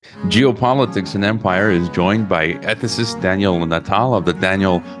Geopolitics and Empire is joined by ethicist Daniel Natal of the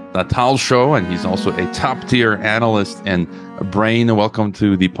Daniel Natal Show, and he's also a top-tier analyst and brain. Welcome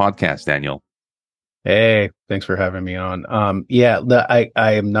to the podcast, Daniel. Hey, thanks for having me on. I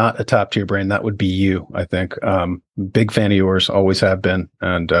am not a top-tier brain. That would be you, I think. Big fan of yours, always have been,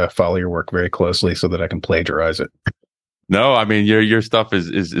 and follow your work very closely so that I can plagiarize it. No, I mean your stuff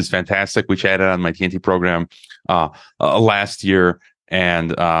is fantastic. We chatted on my TNT program last year.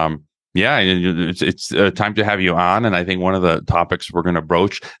 And it's time to have you on. And I think one of the topics we're going to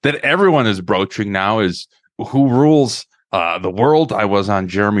broach that everyone is broaching now is who rules the world. I was on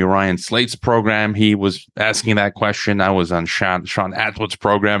Jeremy Ryan Slate's program. He was asking that question. I was on Sean Atwood's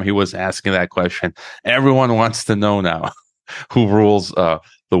program. He was asking that question. Everyone wants to know now who rules the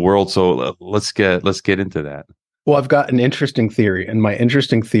world. So let's get into that. Well, I've got an interesting theory, and my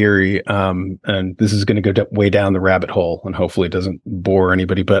interesting theory, and this is going to go way down the rabbit hole, and hopefully it doesn't bore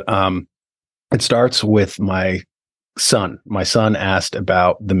anybody, but it starts with my son. My son asked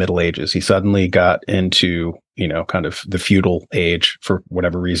about the Middle Ages. He suddenly got into, kind of the feudal age for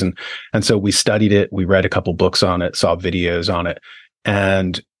whatever reason. And so we studied it. We read a couple books on it, saw videos on it.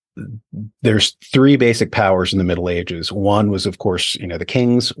 And there's three basic powers in the Middle Ages. One was, of course, the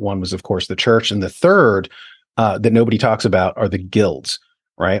kings. One was, of course, the church. And the third that nobody talks about are the guilds,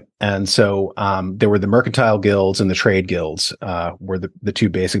 right? And so there were the mercantile guilds and the trade guilds were the two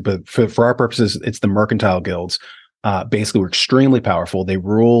basic, but for our purposes, it's the mercantile guilds. Basically were extremely powerful. They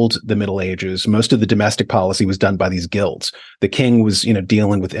ruled the Middle Ages. Most of the domestic policy was done by these guilds. The king was,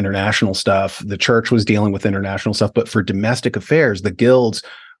 dealing with international stuff. The church was dealing with international stuff. But for domestic affairs, the guilds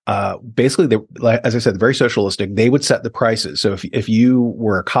basically, as I said, very socialistic. They would set the prices. So if you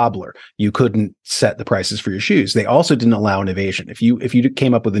were a cobbler, you couldn't set the prices for your shoes. They also didn't allow innovation. If you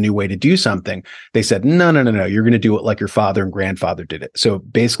came up with a new way to do something, they said, no, you're going to do it like your father and grandfather did it. So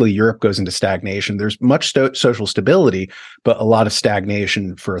basically, Europe goes into stagnation. There's much social stability, but a lot of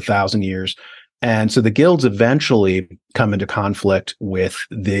stagnation for 1,000 years. And so the guilds eventually come into conflict with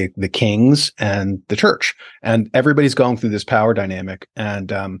the kings and the church, and everybody's going through this power dynamic.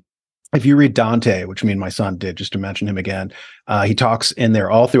 And if you read Dante, which me and my son did, just to mention him again, he talks in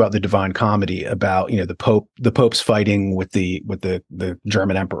there all throughout the Divine Comedy about the popes fighting with the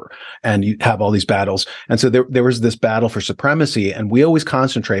German emperor, and you have all these battles. And so there was this battle for supremacy, and we always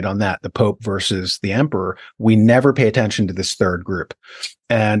concentrate on that, the pope versus the emperor. We never pay attention to this third group,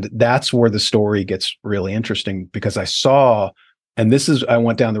 and that's where the story gets really interesting, because I saw, and I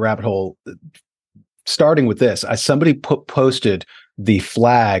went down the rabbit hole. Starting with this, somebody posted the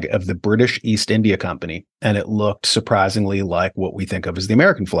flag of the British East India Company, and it looked surprisingly like what we think of as the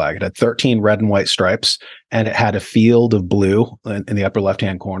American flag. It had 13 red and white stripes, and it had a field of blue in the upper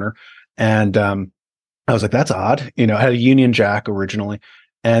left-hand corner. And I was like, that's odd. It had a Union Jack originally.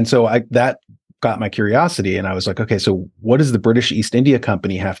 And so that got my curiosity, and I was like, okay, so what does the British East India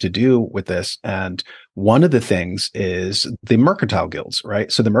Company have to do with this? And one of the things is the mercantile guilds,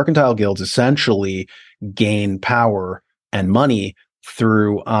 right? So the mercantile guilds essentially gain power and money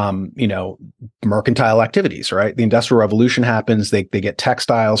through, mercantile activities, right? The Industrial Revolution happens. They get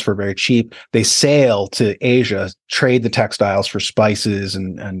textiles for very cheap. They sail to Asia, trade the textiles for spices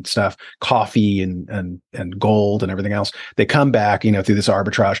and stuff, coffee and gold and everything else. They come back, through this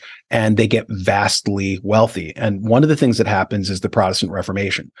arbitrage, and they get vastly wealthy. And one of the things that happens is the Protestant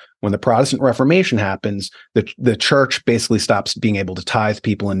Reformation. When the Protestant Reformation happens, the church basically stops being able to tithe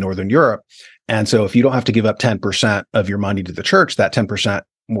people in Northern Europe. And so if you don't have to give up 10% of your money to the church, that 10%,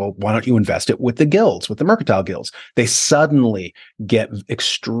 well, why don't you invest it with the guilds, with the mercantile guilds? They suddenly get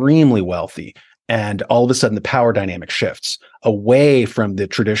extremely wealthy. And all of a sudden, the power dynamic shifts away from the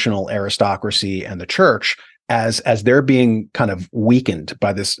traditional aristocracy and the church as they're being kind of weakened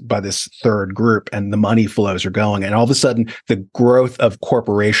by this third group, and the money flows are going. And all of a sudden, the growth of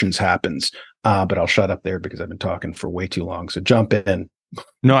corporations happens. But I'll shut up there because I've been talking for way too long. So jump in.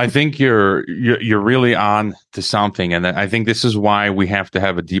 No, I think you're really on to something, and I think this is why we have to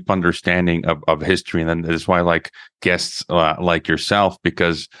have a deep understanding of history, and then that's why I like guests like yourself,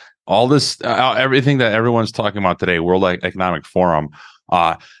 because all this, everything that everyone's talking about today, World Economic Forum,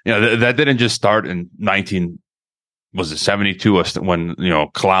 that didn't just start in 72 when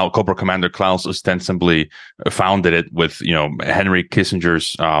Cobra Commander Klaus ostensibly founded it with Henry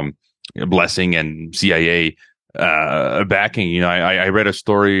Kissinger's blessing and CIA backing. I read a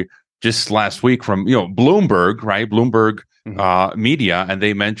story just last week from Bloomberg, right? Bloomberg Media, and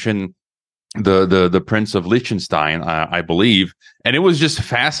they mentioned the Prince of Liechtenstein, I believe, and it was just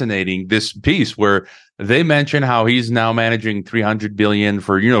fascinating, this piece where they mention how he's now managing 300 billion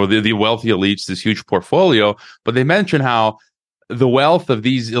for the wealthy elites, this huge portfolio, but they mention how the wealth of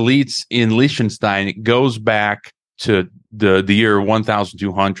these elites in Liechtenstein goes back to the year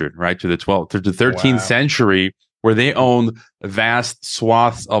 1200, right, to the 12th to the 13th century, where they owned vast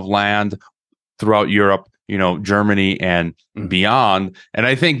swaths of land throughout Europe, Germany and beyond. And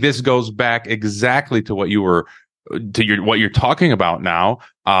I think this goes back exactly to what you're talking about now.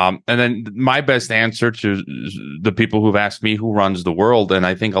 And then my best answer to the people who've asked me who runs the world, and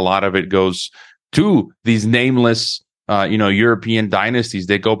I think a lot of it goes to these nameless, European dynasties.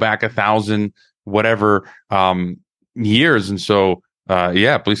 They go back 1,000 whatever years, and so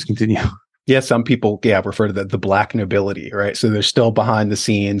please continue. Yeah, some people refer to the black nobility, right? So they're still behind the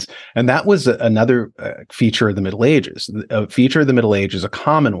scenes, and that was another feature of the Middle Ages. A feature of the Middle Ages, a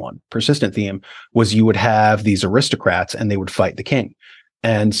common one, persistent theme, was you would have these aristocrats, and they would fight the king.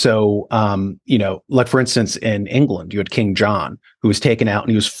 And so, like for instance, in England, you had King John, who was taken out, and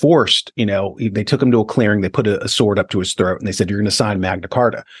he was forced. They took him to a clearing, they put a sword up to his throat, and they said, "You're going to sign Magna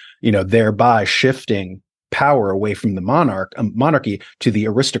Carta," thereby shifting power away from the monarchy to the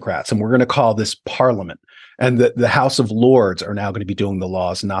aristocrats. And we're going to call this parliament. And the House of Lords are now going to be doing the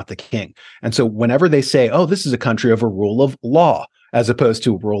laws, not the king. And so whenever they say, oh, this is a country of a rule of law, as opposed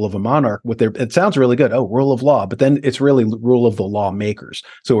to rule of a monarch, it sounds really good. Oh, rule of law. But then it's really rule of the lawmakers.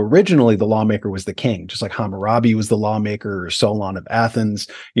 So originally the lawmaker was the king, just like Hammurabi was the lawmaker, or Solon of Athens,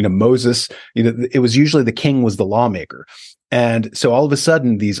 Moses, it was usually the king was the lawmaker. And so all of a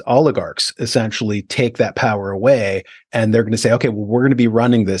sudden, these oligarchs essentially take that power away, and they're going to say, okay, well, we're going to be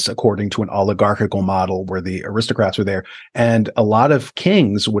running this according to an oligarchical model where the aristocrats are there. And a lot of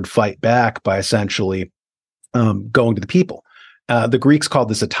kings would fight back by essentially going to the people. The Greeks called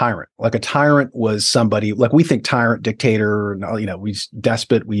this a tyrant. Like a tyrant was somebody, like we think tyrant, dictator,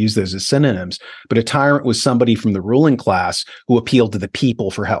 despot, we use those as synonyms, but a tyrant was somebody from the ruling class who appealed to the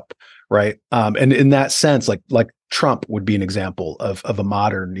people for help, right? And in that sense, like Trump would be an example of a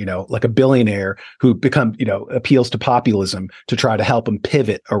modern, like a billionaire who appeals to populism to try to help him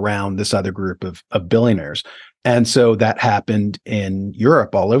pivot around this other group of billionaires. And so that happened in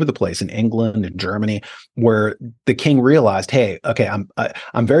Europe, all over the place, in England and Germany, where the king realized, hey, okay,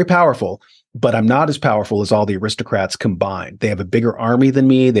 I'm very powerful, but I'm not as powerful as all the aristocrats combined. They have a bigger army than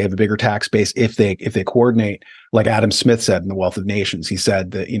me. They have a bigger tax base if they coordinate. Like Adam Smith said in The Wealth of Nations, he said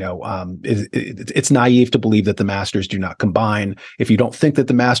that, it's naive to believe that the masters do not combine. If you don't think that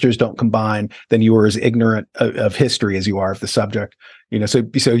the masters don't combine, then you are as ignorant of history as you are of the subject.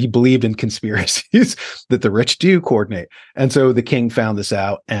 So he believed in conspiracies that the rich do coordinate. And so the king found this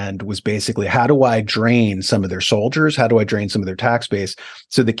out and was basically, how do I drain some of their soldiers? How do I drain some of their tax base?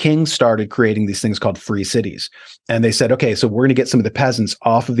 So the king started creating these things called free cities. And they said, okay, so we're going to get some of the peasants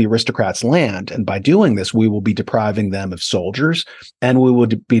off of the aristocrats' land. And by doing this, we will be depriving them of soldiers, and we will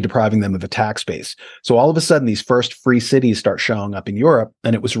be depriving them of a tax base. So all of a sudden, these first free cities start showing up in Europe.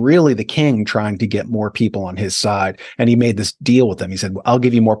 And it was really the king trying to get more people on his side. And he made this deal with them. He said, well, I'll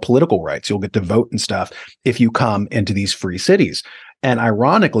give you more political rights. You'll get to vote and stuff if you come into these free cities. And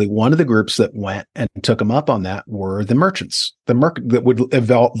ironically, one of the groups that went and took him up on that were the merchants, that would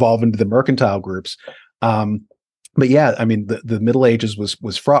evolve into the mercantile groups. But yeah, I mean, the Middle Ages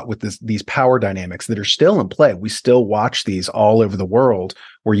was fraught with these power dynamics that are still in play. We still watch these all over the world,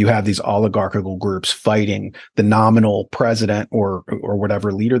 where you have these oligarchical groups fighting the nominal president or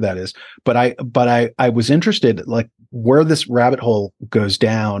whatever leader that is. But I was interested, like where this rabbit hole goes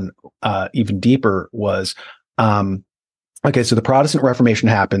down even deeper was, okay, so the Protestant Reformation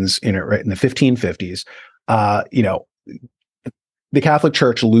happens in the 1550s. The Catholic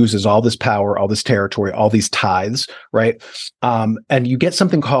Church loses all this power, all this territory, all these tithes, right? And you get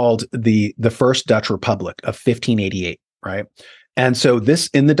something called the First Dutch Republic of 1588, right? And so this,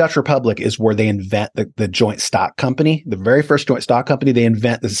 in the Dutch Republic, is where they invent the joint stock company, the very first joint stock company. They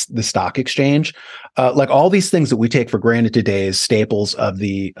invent the stock exchange. Like all these things that we take for granted today as staples of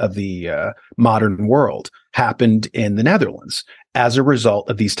the modern world happened in the Netherlands as a result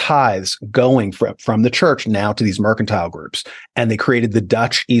of these tithes going from the church now to these mercantile groups. And they created the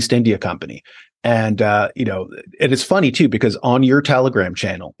Dutch East India Company. And, it is funny too, because on your Telegram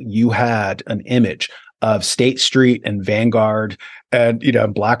channel, you had an image of State Street and Vanguard and,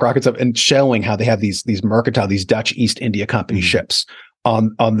 BlackRock and stuff, and showing how they have these mercantile, these Dutch East India Company ships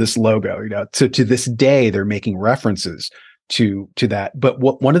on this logo, So to this day, they're making references to that. But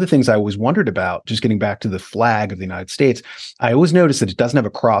one of the things I always wondered about, just getting back to the flag of the United States, I always noticed that it doesn't have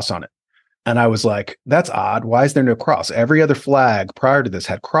a cross on it. And I was like, that's odd. Why is there no cross? Every other flag prior to this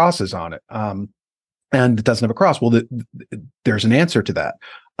had crosses on it. And it doesn't have a cross. Well, there's an answer to that.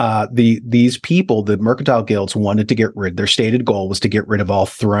 These people, the mercantile guilds, wanted to their stated goal was to get rid of all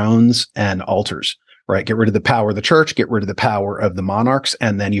thrones and altars, right? Get rid of the power of the church, get rid of the power of the monarchs.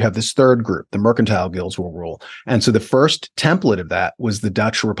 And then you have this third group, the mercantile guilds will rule. And so the first template of that was the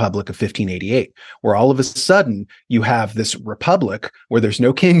Dutch Republic of 1588, where all of a sudden you have this republic where there's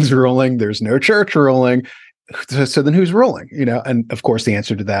no kings ruling, there's no church ruling. So then who's ruling? And of course, the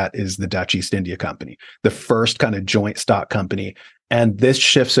answer to that is the Dutch East India Company, the first kind of joint stock company. And this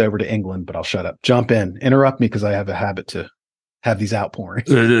shifts over to England, but I'll shut up. Jump in, interrupt me, because I have a habit to have these outpourings.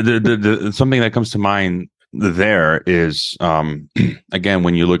 Something that comes to mind there is, again,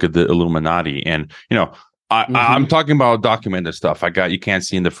 when you look at the Illuminati, and I'm talking about documented stuff. You can't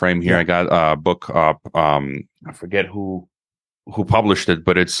see in the frame here. Yeah. I got a book. I forget who published it,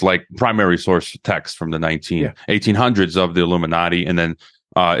 but it's like primary source text from the 1800s of the Illuminati, and then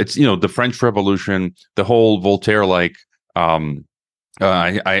it's the French Revolution, the whole Voltaire-like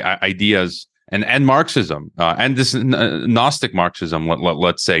ideas. And Marxism, and this Gnostic Marxism,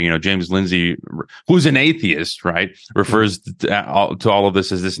 let's say, James Lindsay, who's an atheist, right, refers to all of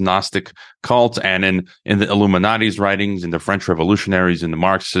this as this Gnostic cult. And in the Illuminati's writings, in the French revolutionaries, in the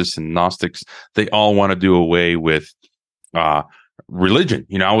Marxists and Gnostics, they all want to do away with religion.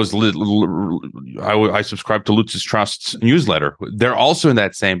 I subscribe to Lucis Trust's newsletter. They're also in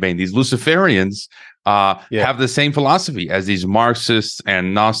that same vein. These Luciferians have the same philosophy as these Marxists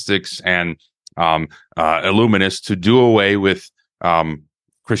and Gnostics and Illuminists, to do away with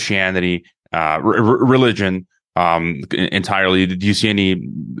Christianity, religion entirely. Do you see any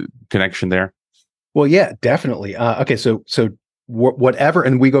connection there? Well, yeah, definitely. Okay, so whatever,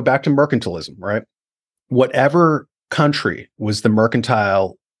 and we go back to mercantilism, right? Whatever country was the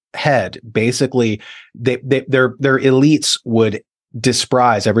mercantile head, basically, their elites would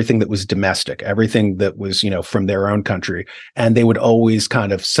despise everything that was domestic, everything that was, from their own country. And they would always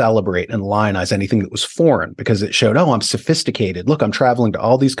kind of celebrate and lionize anything that was foreign, because it showed, oh, I'm sophisticated. Look, I'm traveling to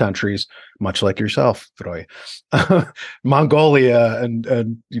all these countries, much like yourself, Troy. Mongolia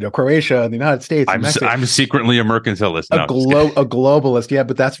and Croatia and the United States. I'm secretly a mercantilist. A globalist. Yeah,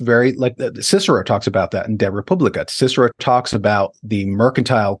 but that's very, like, Cicero talks about that in De Republica. Cicero talks about the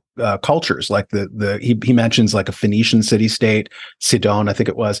mercantile cultures, like he mentions like a Phoenician city-state, Sidon, I think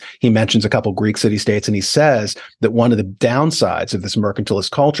it was. He mentions a couple Greek city-states, and he says that one of the downsides of this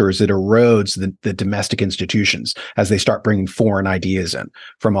mercantilist culture is it erodes the domestic institutions as they start bringing foreign ideas in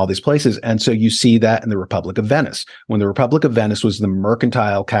from all these places. And so you see that in the Republic of Venice. When the Republic of Venice was the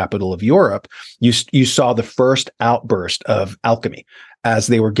mercantile capital of Europe, you saw the first outburst of alchemy as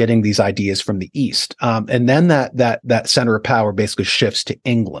they were getting these ideas from the East. And then that center of power basically shifts to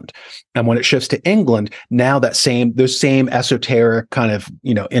England. And when it shifts to England, now those same esoteric kind of,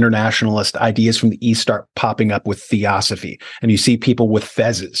 internationalist ideas from the East start popping up with theosophy. And you see people with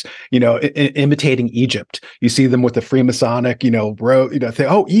fezzes, imitating Egypt. You see them with the Freemasonic, say,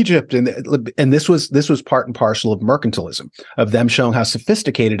 oh, Egypt. And this was part and parcel of mercantilism, of them showing how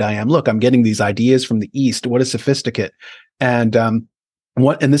sophisticated I am. Look, I'm getting these ideas from the East. What a sophisticate.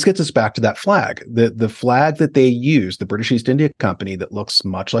 And this gets us back to that flag. The flag that they used, the British East India Company, that looks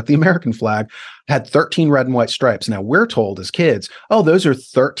much like the American flag, had 13 red and white stripes. Now, we're told as kids, oh, those are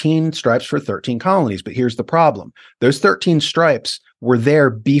 13 stripes for 13 colonies. But here's the problem. Those 13 stripes were there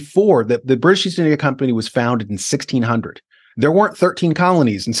before the British East India Company was founded in 1600. There weren't 13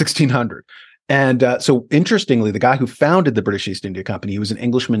 colonies in 1600. And so interestingly, the guy who founded the British East India Company, he was an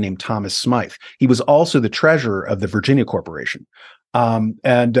Englishman named Thomas Smythe. He was also the treasurer of the Virginia Corporation.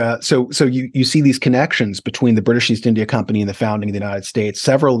 So you see these connections between the British East India Company and the founding of the United States.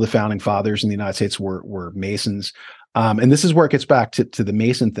 Several of the founding fathers in the United States were Masons. And this is where it gets back to the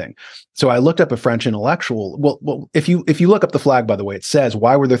Mason thing. So I looked up a French intellectual. Well, if you look up the flag, by the way, it says,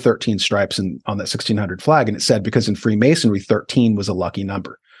 why were there 13 stripes on that 1600 flag? And it said, because in Freemasonry, 13 was a lucky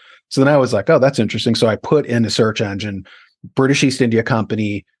number. So then I was like, oh, that's interesting. So I put in a search engine, British East India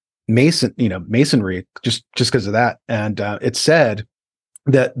Company, Masonry, just because of that. And it said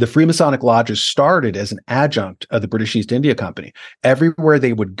that the Freemasonic lodges started as an adjunct of the British East India Company. Everywhere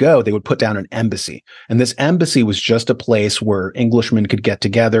they would go, they would put down an embassy. And this embassy was just a place where Englishmen could get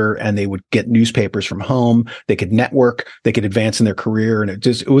together and they would get newspapers from home. They could network, they could advance in their career. And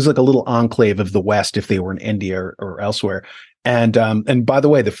it was like a little enclave of the West if they were in India or elsewhere. And by the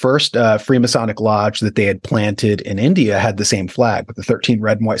way, the first Freemasonic lodge that they had planted in India had the same flag with the 13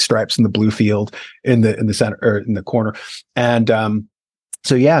 red and white stripes in the blue field in the center, or in the corner. And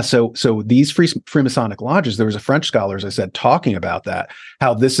so these Freemasonic lodges, there was a French scholar, as I said, talking about that,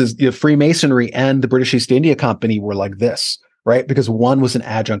 how this is, Freemasonry and the British East India Company were like this, right? Because one was an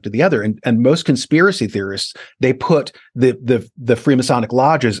adjunct to the other. And most conspiracy theorists, they put the Freemasonic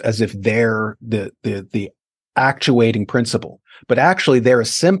lodges as if they're the actuating principle, but actually they're a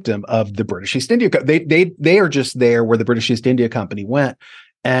symptom of the British East India. They are just there where the British East India Company went.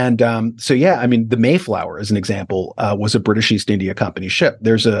 And so, yeah, I mean, the Mayflower, as an example, was a British East India Company ship.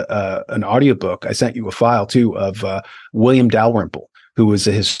 There's an audiobook. I sent you a file too of William Dalrymple, who was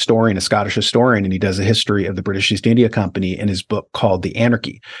a historian, a Scottish historian, and he does a history of the British East India Company in his book called The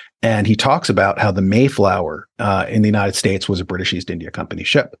Anarchy. And he talks about how the Mayflower in the United States was a British East India Company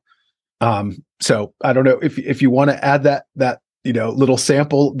ship. So I don't know if you want to add that little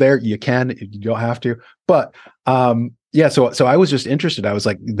sample there, you can. You don't have to, but yeah. So I was just interested. I was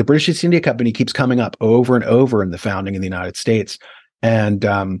like, the British East India Company keeps coming up over and over in the founding of the United States, and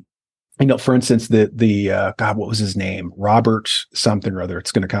for instance, the God, what was his name? Robert something or other.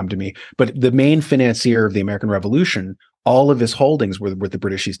 It's going to come to me. But the main financier of the American Revolution, all of his holdings were with the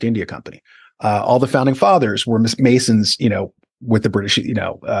British East India Company. All the founding fathers were Masons, with the British,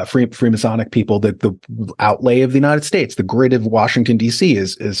 Freemasonic people. The outlay of the United States, the grid of Washington D.C.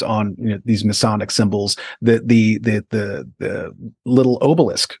 is on these Masonic symbols. The little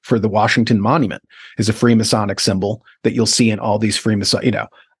obelisk for the Washington Monument is a Freemasonic symbol that you'll see in all these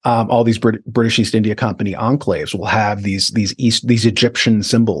all these British East India Company enclaves will have these Egyptian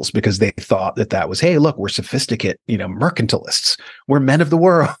symbols because they thought that was, hey, look, we're sophisticated, mercantilists, we're men of the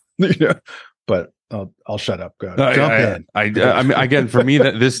world, But I'll shut up. Go jump in. I mean, again, for me,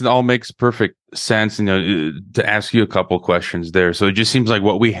 this all makes perfect sense. To ask you a couple questions there. So it just seems like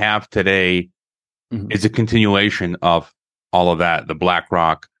what we have today is a continuation of all of that: the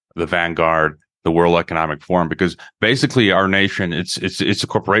BlackRock, the Vanguard, the World Economic Forum. Because basically, our nation, it's a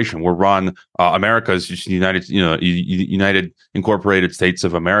corporation. We're run. America's United Incorporated States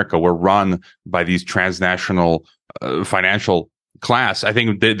of America. We're run by these transnational financial class. I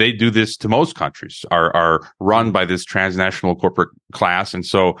think they do this to most countries, are run by this transnational corporate class. And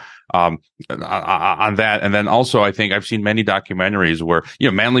so on that, and then also I think I've seen many documentaries where,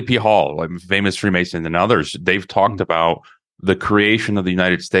 Manly P. Hall, famous Freemason, and others, they've talked about the creation of the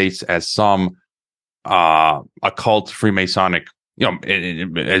United States as some occult Freemasonic,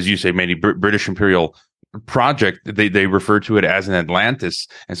 as you say, maybe British imperial project. They refer to it as an Atlantis.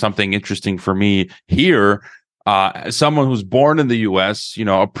 And something interesting for me here, someone who's born in the U.S.,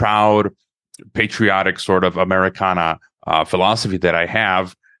 a proud, patriotic sort of Americana philosophy that I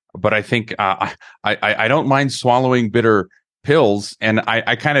have, but I think I don't mind swallowing bitter pills, and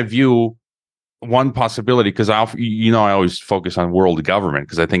I kind of view one possibility, because I always focus on world government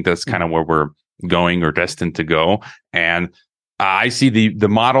because I think that's kind of where we're going or destined to go, and I see the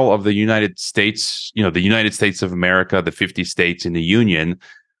model of the United States, the United States of America, the 50 states in the Union.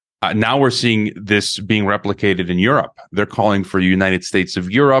 Now we're seeing this being replicated in Europe. They're calling for the United States of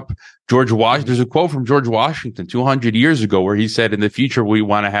Europe. There's a quote from George Washington 200 years ago where he said, in the future, we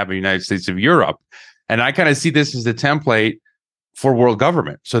want to have a United States of Europe. And I kind of see this as the template for world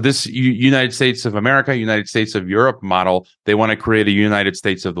government. So this United States of America, United States of Europe model, they want to create a United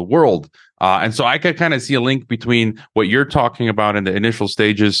States of the world. And so I could kind of see a link between what you're talking about in the initial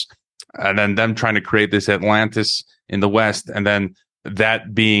stages and then them trying to create this Atlantis in the West, and then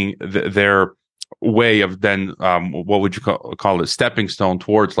that being their way of then what would you call it, stepping stone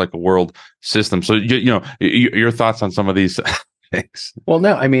towards like a world system. So your thoughts on some of these things? Well,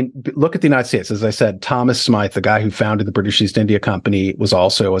 no, I mean, look at the United States. As I said, Thomas Smythe, the guy who founded the British East India Company, was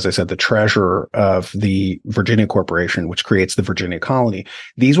also, as I said, the treasurer of the Virginia Corporation, which creates the Virginia colony.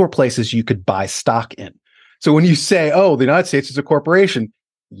 These were places you could buy stock in. So when you say, oh, the United States is a corporation,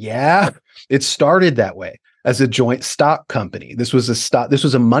 yeah, it started that way, as a joint stock company. This was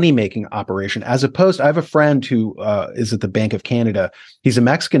a money-making operation, as opposed, I have a friend who is at the Bank of Canada. He's a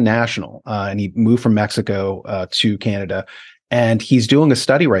Mexican national, and he moved from Mexico to Canada. And he's doing a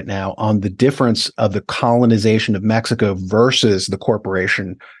study right now on the difference of the colonization of Mexico versus the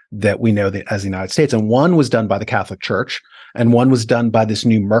corporation that we know as the United States. And one was done by the Catholic Church, and one was done by this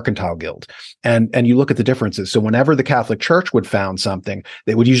new mercantile guild. And you look at the differences. So whenever the Catholic Church would found something,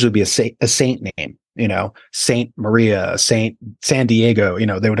 it would usually be a saint name, Saint Maria, Saint San Diego,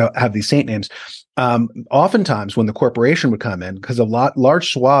 they would have these saint names. Oftentimes when the corporation would come in, because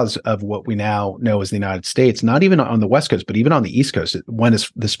large swaths of what we now know as the United States, not even on the West Coast, but even on the East Coast,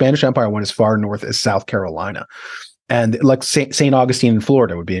 the Spanish Empire went as far north as South Carolina. And like St. Augustine in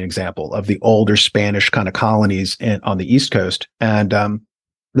Florida would be an example of the older Spanish kind of colonies on the East Coast. And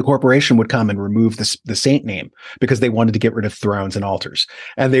the corporation would come and remove the saint name because they wanted to get rid of thrones and altars.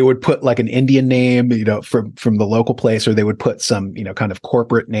 And they would put like an Indian name, from the local place, or they would put some, kind of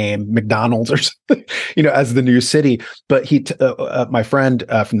corporate name, McDonald's or something, as the new city. But my friend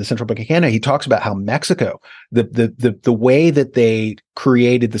from the Central Bank of Canada, he talks about how Mexico, the way that they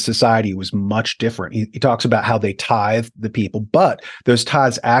created the society was much different. He talks about how they tithed the people, but those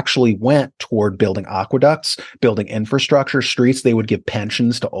tithes actually went toward building aqueducts, building infrastructure, streets. They would give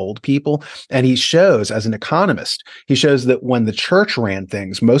pensions to old people. And he shows, as an economist, he shows that when the church ran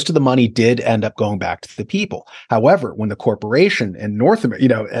things, most of the money did end up going back to the people. However, when the corporation in north of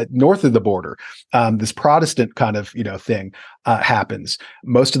the border, this Protestant kind of, thing happens,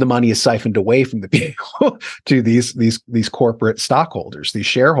 most of the money is siphoned away from the people to these corporate stockholders, these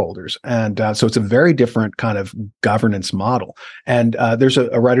shareholders. And so it's a very different kind of governance model. And there's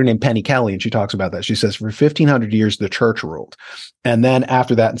a writer named Penny Kelly, and she talks about that. She says for 1,500 years, the church ruled. And then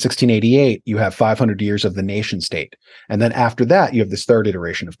after that, in 1688, you have 500 years of the nation state. And then after that, you have this third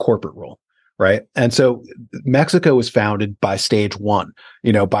iteration of corporate rule. Right. And so Mexico was founded by stage one,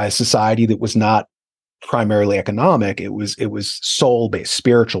 by a society that was not primarily economic. It was soul based,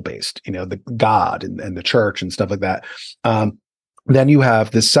 spiritual based, the God and the church and stuff like that. Then you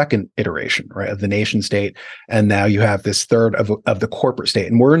have this second iteration, right, of the nation state. And now you have this third of the corporate state.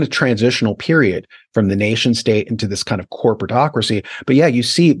 And we're in a transitional period from the nation state into this kind of corporatocracy. But yeah, you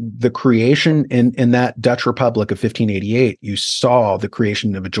see the creation in that Dutch Republic of 1588, you saw the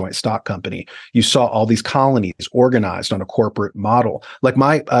creation of a joint stock company. You saw all these colonies organized on a corporate model. Like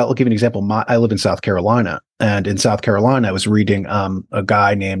I'll give you an example. I live in South Carolina. And in South Carolina, I was reading a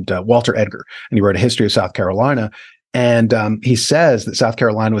guy named Walter Edgar, and he wrote a history of South Carolina. And he says that South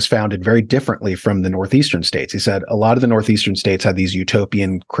Carolina was founded very differently from the northeastern states. He said a lot of the northeastern states had these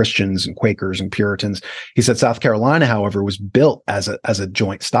utopian Christians and Quakers and Puritans. He said South Carolina, however, was built as a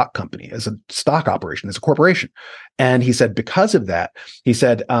joint stock company, as a stock operation, as a corporation. And he said because of that, he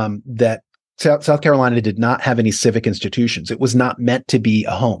said that South Carolina did not have any civic institutions. It was not meant to be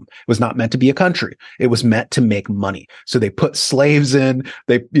a home. It was not meant to be a country. It was meant to make money. So they put slaves in.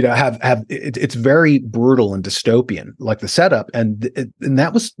 They, it's very brutal and dystopian, like the setup. And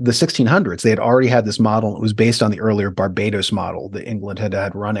that was the 1600s. They had already had this model. It was based on the earlier Barbados model that England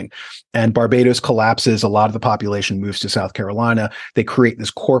had running. And Barbados collapses. A lot of the population moves to South Carolina. They create this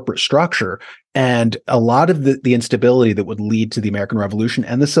corporate structure. And a lot of the instability that would lead to the American Revolution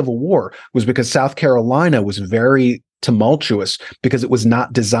and the Civil War was because South Carolina was very tumultuous because it was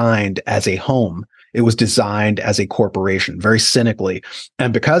not designed as a home. It was designed as a corporation, very cynically.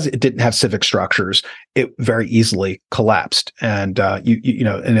 And because it didn't have civic structures, it very easily collapsed. And,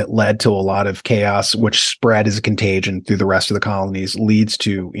 and it led to a lot of chaos, which spread as a contagion through the rest of the colonies, leads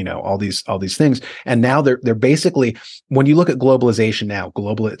to, all these things. And now they're basically, when you look at globalization now,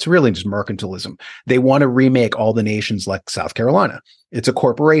 it's really just mercantilism. They want to remake all the nations like South Carolina. It's a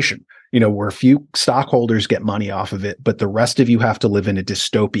corporation, where a few stockholders get money off of it, but the rest of you have to live in a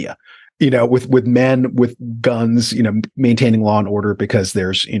dystopia. With men with guns, maintaining law and order because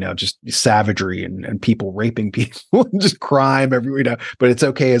there's, just savagery and people raping people and just crime everywhere, but it's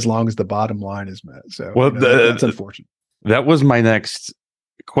okay as long as the bottom line is met. So, that's unfortunate. That was my next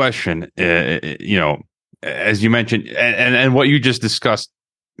question. As you mentioned, and what you just discussed,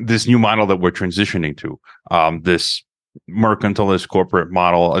 this new model that we're transitioning to, this mercantilist corporate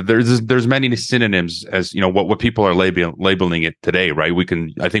model. There's many synonyms as what people are labeling it today, right?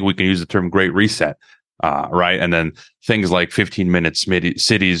 I think we can use the term Great Reset, right? And then things like 15-minute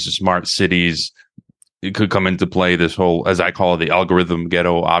cities, smart cities, it could come into play. This whole, as I call it, the algorithm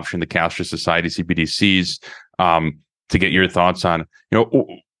ghetto option, the cashless society, CBDCs. To get your thoughts on,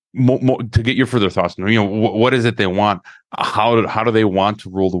 to get your further thoughts, what is it they want? How do they want to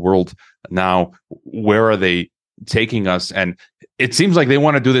rule the world now? Where are they taking us? And it seems like they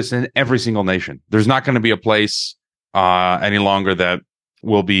want to do this in every single nation. There's not going to be a place any longer that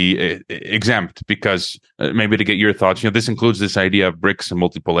will be exempt, because maybe to get your thoughts, this includes this idea of BRICS and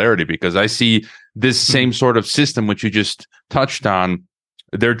multipolarity, because I see this same sort of system, which you just touched on,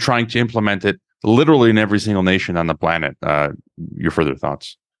 they're trying to implement it literally in every single nation on the planet. Your further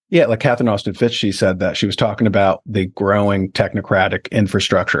thoughts? Yeah, like Catherine Austin Fitch, she said that she was talking about the growing technocratic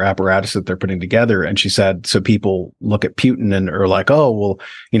infrastructure apparatus that they're putting together. And she said, so people look at Putin and are like, oh, well,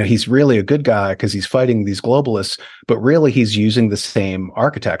 he's really a good guy because he's fighting these globalists, but really he's using the same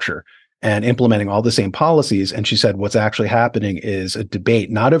architecture and implementing all the same policies. And she said, what's actually happening is a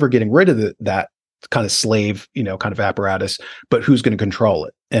debate, not over getting rid of that kind of slave, kind of apparatus, but who's going to control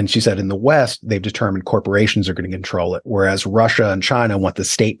it. And she said in the West, they've determined corporations are going to control it, whereas Russia and China want the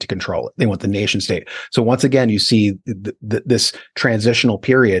state to control it. They want the nation state. So once again, you see this transitional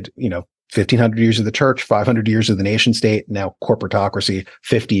period, 1,500 years of the church, 500 years of the nation state, now corporatocracy,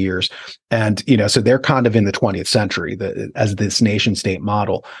 50 years. And, so they're kind of in the 20th century as this nation state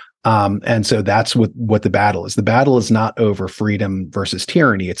model. And so that's what the battle is. The battle is not over freedom versus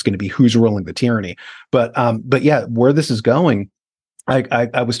tyranny. It's going to be who's ruling the tyranny. But yeah, where this is going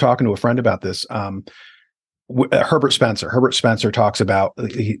I was talking to a friend about this. Herbert Spencer. Herbert Spencer talks about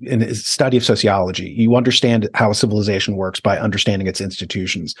in his study of sociology, you understand how a civilization works by understanding its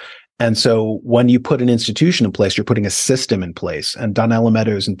institutions. And so when you put an institution in place, you're putting a system in place. And Donella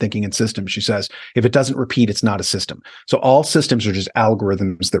Meadows in Thinking in Systems, she says, if it doesn't repeat, it's not a system. So all systems are just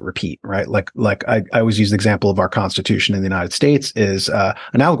algorithms that repeat, right? Like I always use the example of our Constitution in the United States is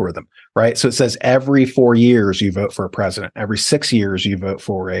an algorithm, right? So it says every 4 years you vote for a president, every 6 years you vote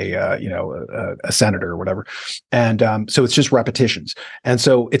for a senator or whatever. And so it's just repetitions. And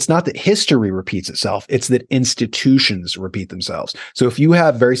so it's not that history repeats itself, it's that institutions repeat themselves. So if you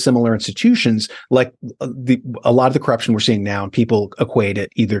have very similar institutions, like a lot of the corruption we're seeing now, and people equate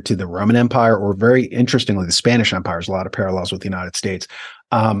it either to the Roman Empire or, very interestingly, the Spanish Empire. There's a lot of parallels with the United States.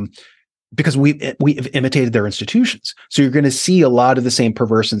 Because we've imitated their institutions. So you're going to see a lot of the same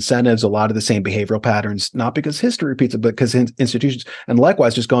perverse incentives, a lot of the same behavioral patterns, not because history repeats it, but because institutions. And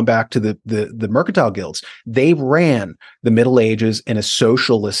likewise, just going back to the mercantile guilds, they ran the Middle Ages in a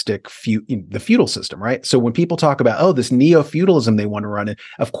socialistic, the feudal system, right? So when people talk about, oh, this neo-feudalism they want to run it,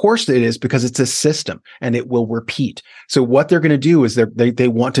 of course it is, because it's a system and it will repeat. So what they're going to do is they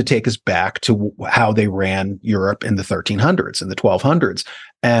want to take us back to how they ran Europe in the 1300s and the 1200s.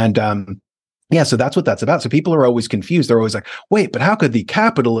 And yeah, so that's what that's about. So people are always confused. They're always like, wait, but how could the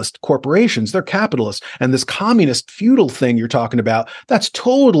capitalist corporations, they're capitalists, and this communist feudal thing you're talking about, that's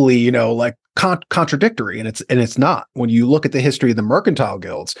totally, like contradictory. And it's not. When you look at the history of the mercantile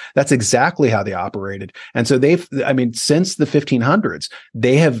guilds, that's exactly how they operated. And so since the 1500s,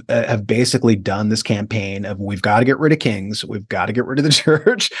 they have basically done this campaign of, we've got to get rid of kings, we've got to get rid of the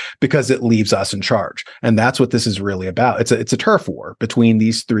church, because it leaves us in charge. And that's what this is really about. It's a turf war between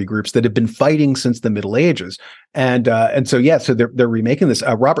these three groups that have been fighting since the Middle Ages. And so they're remaking this.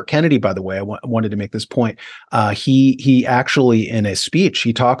 Robert Kennedy, by the way, I wanted to make this point. He actually, in a speech,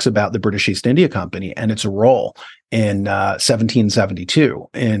 he talks about the British East India Company and its role in 1772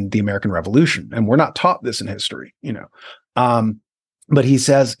 in the American Revolution. And we're not taught this in history, But he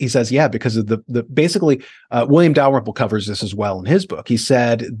says, yeah, because of the basically, William Dalrymple covers this as well in his book. He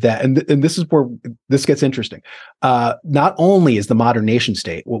said that, and this is where this gets interesting. Not only is the modern nation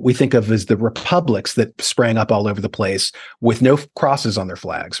state what we think of as the republics that sprang up all over the place with no crosses on their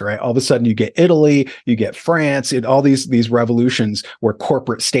flags, right? All of a sudden you get Italy, you get France, all these revolutions where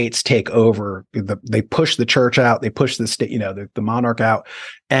corporate states take over. They push the church out, they push the state, the monarch out,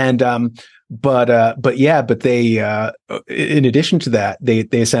 and But they, in addition to that, they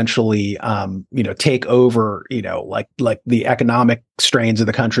essentially, take over, like the economic strains of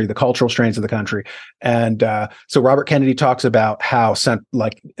the country, the cultural strains of the country. And so Robert Kennedy talks about how,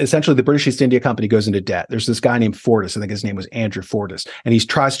 essentially the British East India Company goes into debt. There's this guy named Fortis, I think his name was Andrew Fortis, and he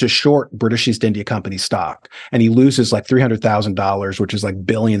tries to short British East India Company stock, and he loses like $300,000, which is like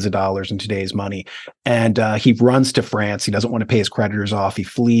billions of dollars in today's money. And he runs to France. He doesn't want to pay his creditors off. He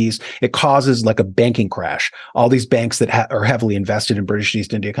flees. It causes like a banking crash. All these banks that are heavily invested in British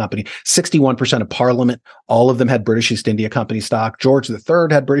East India Company, 61% of Parliament, all of them had British East India Company stock. George III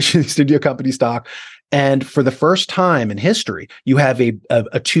had British East India Company stock. And for the first time in history, you have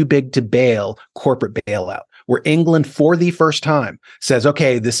a too big to bail corporate bailout, where England, for the first time, says,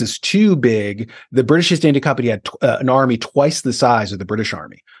 okay, this is too big. The British East India Company had an army twice the size of the British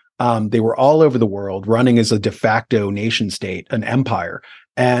Army. They were all over the world, running as a de facto nation state, an empire.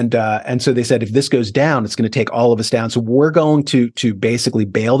 And so they said, if this goes down, it's going to take all of us down. So we're going to basically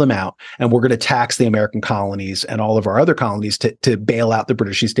bail them out, and we're going to tax the American colonies and all of our other colonies to bail out the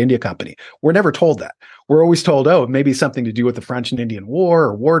British East India Company. We're never told that. We're always told, oh, maybe something to do with the French and Indian War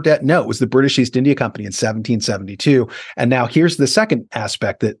or war debt. No, it was the British East India Company in 1772. And now here's the second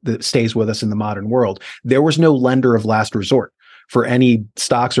aspect that stays with us in the modern world. There was no lender of last resort. For any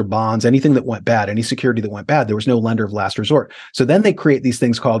stocks or bonds, anything that went bad, any security that went bad, there was no lender of last resort. So then they create these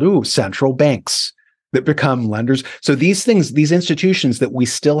things called, central banks that become lenders. So these things, these institutions that we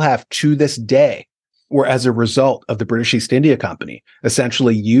still have to this day, were as a result of the British East India Company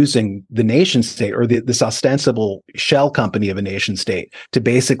essentially using the nation state, or this ostensible shell company of a nation state, to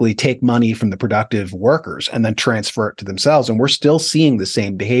basically take money from the productive workers and then transfer it to themselves. And we're still seeing the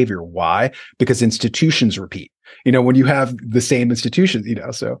same behavior. Why? Because institutions repeat. When you have the same institutions,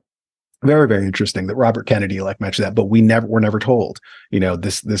 so very, very interesting that Robert Kennedy mentioned that, but we're never told,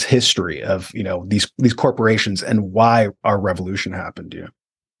 this history of, these corporations and why our revolution happened. Yeah.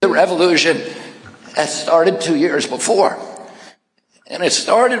 The revolution has started 2 years before. And it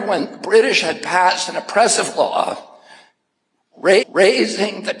started when the British had passed an oppressive law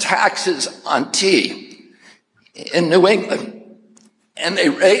raising the taxes on tea in New England. And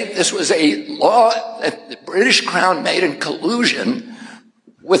this was a law that the British Crown made in collusion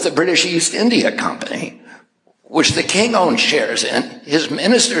with the British East India Company, which the king owned shares in, his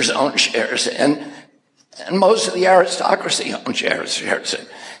ministers owned shares in, and most of the aristocracy owned shares in.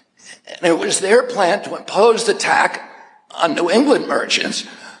 And it was their plan to impose the tax on New England merchants,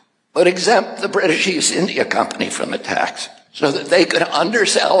 but exempt the British East India Company from the tax so that they could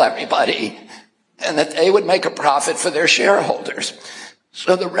undersell everybody and that they would make a profit for their shareholders.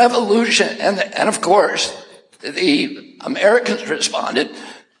 So the revolution, and of course, the Americans responded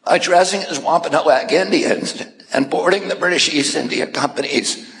by dressing as Wampanoag Indians and boarding the British East India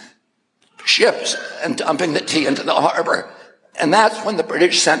Company's ships and dumping the tea into the harbor. And that's when the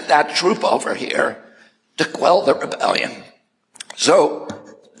British sent that troop over here to quell the rebellion. So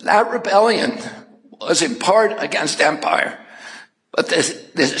that rebellion was in part against empire, but the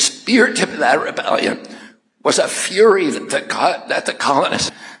spear tip of that rebellion was a fury that the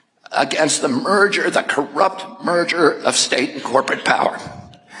colonists against the corrupt merger of state and corporate power.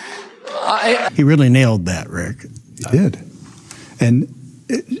 He really nailed that, Rick. He did. And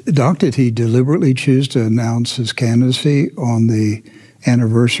Doc, did he deliberately choose to announce his candidacy on the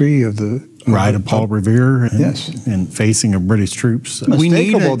anniversary of the Ride of Paul Revere and facing of British troops? We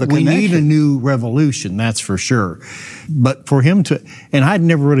need a new revolution, that's for sure. But for him to, and I'd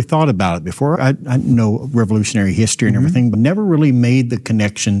never really thought about it before. I know revolutionary history and everything, but never really made the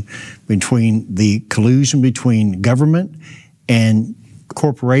connection between the collusion between government and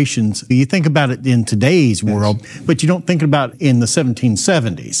corporations. You think about it in today's world, but you don't think about it in the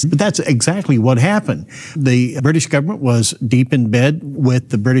 1770s. But that's exactly what happened. The British government was deep in bed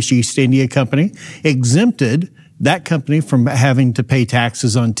with the British East India Company, exempted that company from having to pay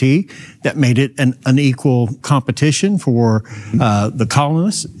taxes on tea. That made it an unequal competition for the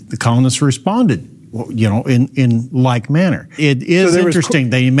colonists. The colonists responded, in like manner. It is interesting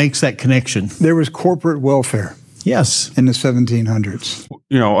that he makes that connection. There was corporate welfare. Yes. In the 1700s.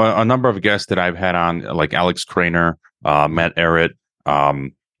 A number of guests that I've had on, like Alex Craner, Matt Ehret,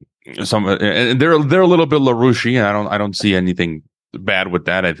 and they're a little bit LaRouche, and I don't see anything bad with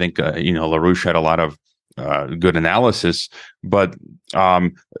that. I think, LaRouche had a lot of good analysis, but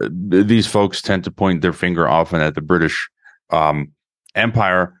these folks tend to point their finger often at the British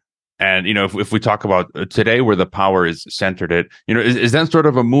Empire. And, if we talk about today where the power is centered at, is that sort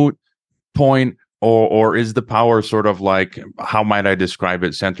of a moot point? Or is the power sort of like, how might I describe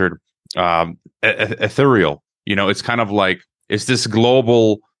it, centered, ethereal? It's kind of like, it's this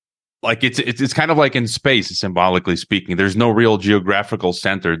global, like it's kind of like in space, symbolically speaking. There's no real geographical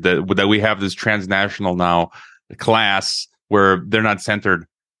center that we have this transnational now class where they're not centered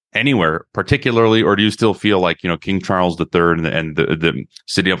anywhere particularly, or do you still feel like, King Charles III and the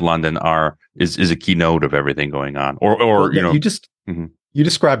city of London is a keynote of everything going on? You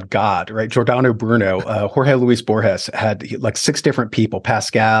described God, right? Giordano Bruno, Jorge Luis Borges had like 6 different people,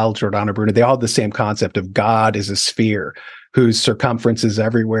 Pascal, Giordano Bruno. They all had the same concept of God is a sphere whose circumference is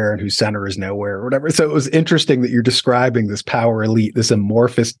everywhere and whose center is nowhere or whatever. So it was interesting that you're describing this power elite, this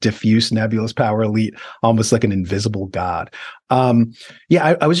amorphous, diffuse, nebulous power elite, almost like an invisible God. I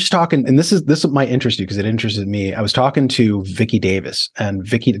was just talking, and this might interest you because it interested me. I was talking to Vicky Davis, and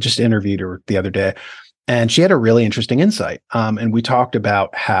Vicky just interviewed her the other day. And she had a really interesting insight. And we talked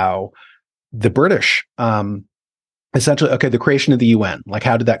about how the British, essentially, the creation of the UN, like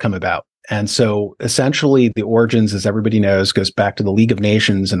how did that come about? And so essentially the origins, as everybody knows, goes back to the League of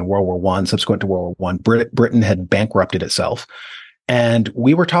Nations in World War I, subsequent to World War I. Britain had bankrupted itself. And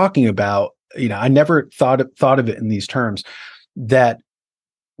we were talking about, I never thought of it in these terms, that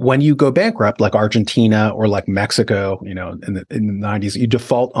when you go bankrupt, like Argentina or like Mexico, in the 90s, you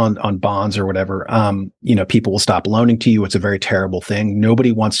default on bonds or whatever. People will stop loaning to you. It's a very terrible thing.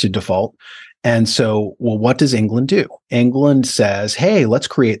 Nobody wants to default. And so, what does England do? England says, hey, let's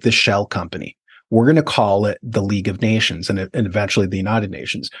create this shell company. We're going to call it the League of Nations and eventually the United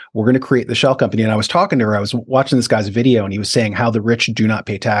Nations. We're going to create the shell company. And I was talking to her, I was watching this guy's video, and he was saying how the rich do not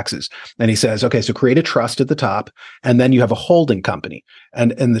pay taxes. And he says, okay, so create a trust at the top, and then you have a holding company.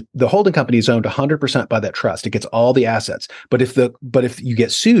 And the holding company is owned 100% by that trust. It gets all the assets. But if you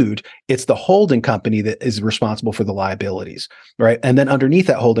get sued, it's the holding company that is responsible for the liabilities, right? And then underneath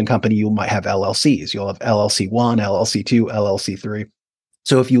that holding company, you might have LLCs. You'll have LLC 1, LLC 2, LLC 3.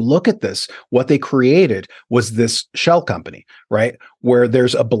 So if you look at this, what they created was this shell company, right? Where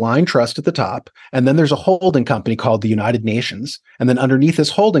there's a blind trust at the top, and then there's a holding company called the United Nations. And then underneath this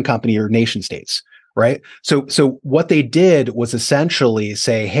holding company are nation states, right? So what they did was essentially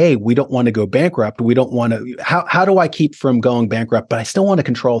say, hey, we don't want to go bankrupt. We don't want to, how do I keep from going bankrupt, but I still want to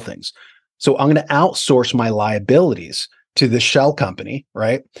control things? So I'm going to outsource my liabilities to the shell company,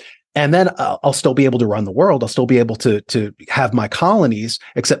 right? And then I'll still be able to run the world. I'll still be able to have my colonies,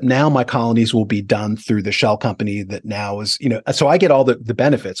 except now my colonies will be done through the shell company that now is, so I get all the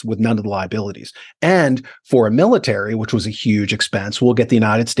benefits with none of the liabilities. And for a military, which was a huge expense, we'll get the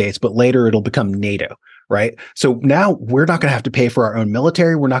United States, but later it'll become NATO. Right. So now we're not going to have to pay for our own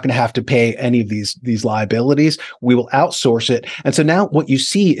military. We're not going to have to pay any of these liabilities. We will outsource it. And so now what you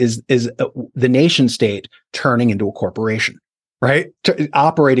see is the nation state turning into a corporation. Right.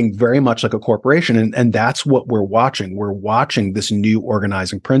 Operating very much like a corporation. And that's what we're watching. We're watching this new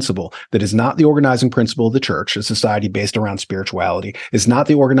organizing principle that is not the organizing principle of the church, a society based around spirituality, is not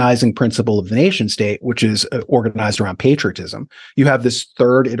the organizing principle of the nation state, which is organized around patriotism. You have this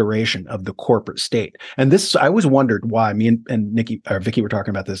third iteration of the corporate state. And this, I always wondered why me and Vicky were talking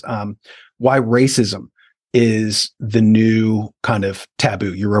about this, why racism is the new kind of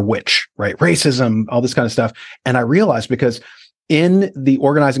taboo. You're a witch, right? Racism, all this kind of stuff. And I realized because in the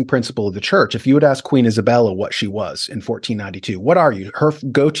organizing principle of the church, if you would ask Queen Isabella what she was in 1492, what are you? Her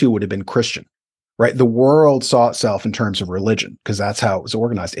go-to would have been Christian, right? The world saw itself in terms of religion because that's how it was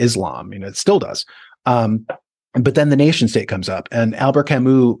organized. Islam, it still does. But then the nation state comes up, and Albert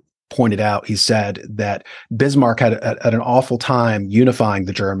Camus pointed out, he said that Bismarck had an awful time unifying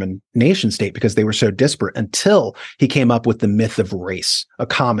the German nation state because they were so disparate until he came up with the myth of race, a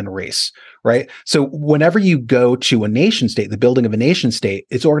common race, right? So whenever you go to a nation state, the building of a nation state,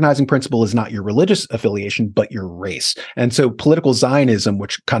 its organizing principle is not your religious affiliation, but your race. And so political Zionism,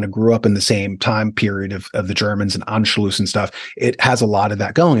 which kind of grew up in the same time period of the Germans and Anschluss and stuff, it has a lot of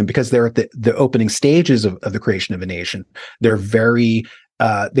that going. And because they're at the opening stages of the creation of a nation, they're very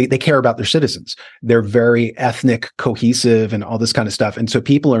they care about their citizens. They're very ethnic, cohesive, and all this kind of stuff. And so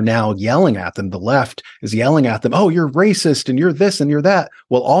people are now yelling at them. The left is yelling at them. Oh, you're racist and you're this and you're that.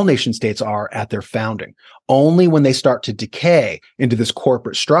 Well, all nation states are at their founding. Only when they start to decay into this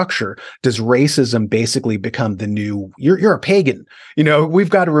corporate structure does racism basically become the new, you're a pagan. We've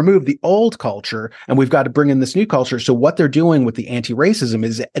got to remove the old culture and we've got to bring in this new culture. So what they're doing with the anti-racism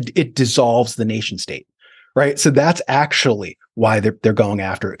is it dissolves the nation state. Right. So that's actually why they're going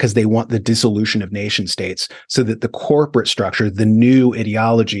after it, because they want the dissolution of nation states so that the corporate structure, the new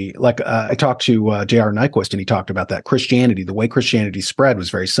ideology, like I talked to J.R. Nyquist and he talked about that Christianity, the way Christianity spread was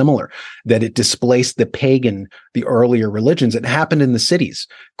very similar, that it displaced the earlier religions. It happened in the cities.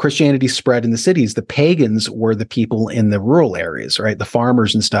 Christianity spread in the cities. The pagans were the people in the rural areas, right? The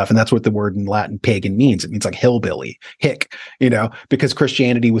farmers and stuff. And that's what the word in Latin pagan means. It means like hillbilly, hick, because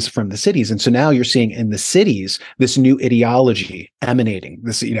Christianity was from the cities. And so now you're seeing in the cities this new ideology emanating,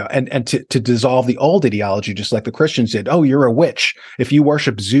 this, and to dissolve the old ideology, just like the Christians did. Oh, you're a witch. If you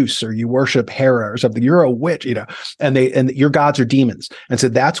worship Zeus or you worship Hera or something, you're a witch, and your gods are demons. And so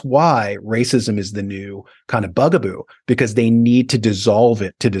that's why racism is the new kind of bugaboo, because they need to dissolve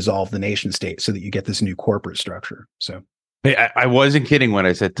it to dissolve the nation state so that you get this new corporate structure. So Hey, I wasn't kidding when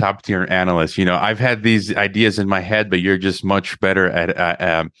I said top tier analyst. I've had these ideas in my head, but you're just much better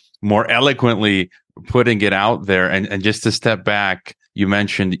at more eloquently putting it out there. And just to step back, you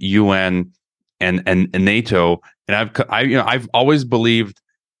mentioned UN and NATO, and I've always believed,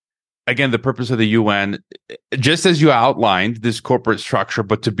 again, the purpose of the UN, just as you outlined, this corporate structure,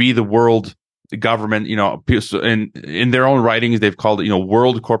 but to be the world government. In their own writings, they've called it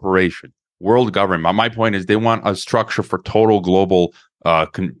world corporation. World government. My point is they want a structure for total global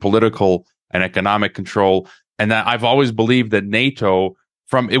political and economic control. And that I've always believed that NATO,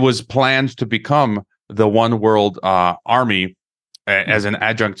 it was planned to become the one world army as an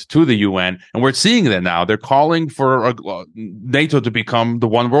adjunct to the UN. And we're seeing that now. They're calling for NATO to become the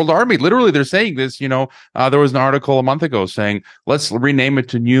one world army. Literally, they're saying this. There was an article a month ago saying, let's rename it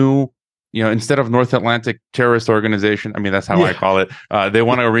to new, instead of North Atlantic Terrorist Organization, that's how I call it. They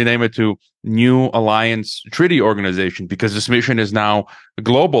want to rename it to New Alliance Treaty Organization because this mission is now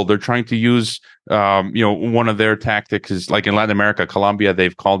global. They're trying to use, one of their tactics is like in Latin America, Colombia,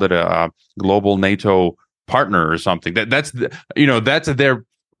 they've called it a global NATO partner or something. That's their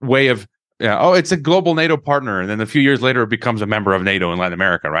way of, it's a global NATO partner. And then a few years later, it becomes a member of NATO in Latin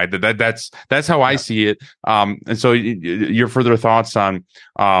America, right? That's how I see it. And so your further thoughts on,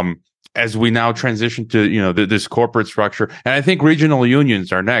 as we now transition to this corporate structure, and I think regional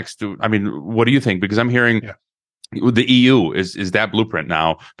unions are next. What do you think? Because I'm hearing the EU is that blueprint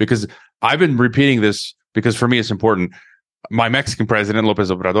now. Because I've been repeating this because for me it's important. My Mexican president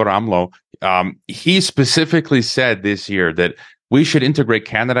López Obrador AMLO, he specifically said this year that we should integrate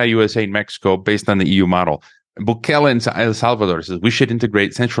Canada, USA, and Mexico based on the EU model. Bukele in El Salvador says we should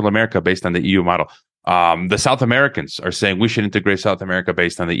integrate Central America based on the EU model. The South Americans are saying we should integrate South America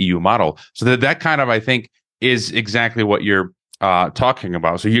based on the EU model. So that kind of, I think, is exactly what you're talking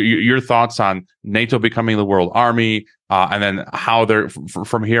about. So your thoughts on NATO becoming the world army, and then how they're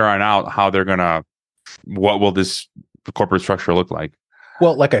from here on out, how they're gonna, what will this corporate structure look like?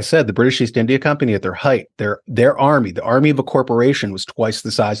 Well, like I said, the British East India Company at their height, their army, the army of a corporation, was twice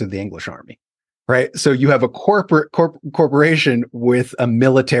the size of the English army. Right. So you have a corporation with a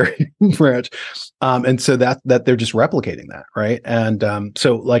military branch. And so that they're just replicating that. Right. And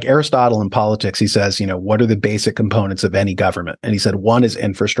so like Aristotle in politics, he says, what are the basic components of any government? And he said, one is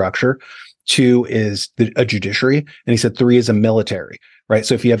infrastructure. Two is a judiciary. And he said, three is a military. Right.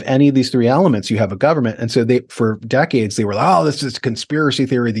 So if you have any of these three elements, you have a government. And so for decades, they were like, oh, this is a conspiracy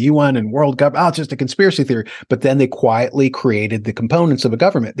theory, the UN and world government. Oh, it's just a conspiracy theory. But then they quietly created the components of a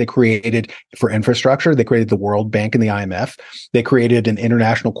government. They created, for infrastructure, they created the World Bank and the IMF. They created an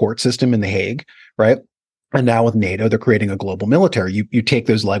international court system in The Hague. Right. And now with NATO, they're creating a global military. You take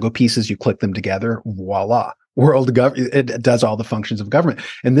those Lego pieces, you click them together, voila. World government, it does all the functions of government.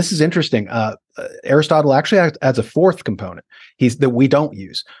 And this is interesting. Aristotle actually adds a fourth component that we don't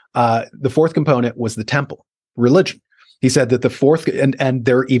use. The fourth component was the temple, religion. He said that the fourth, and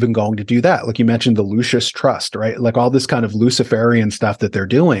they're even going to do that. Like you mentioned, the Lucius Trust, right? Like all this kind of Luciferian stuff that they're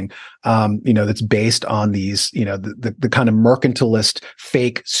doing, that's based on these, the kind of mercantilist,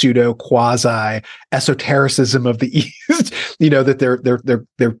 fake, pseudo, quasi esotericism of the East, that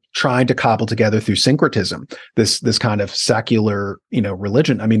they're trying to cobble together through syncretism, this kind of secular,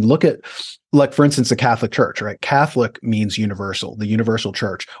 religion. I mean, look at, like, for instance, the Catholic Church, right? Catholic means universal, the universal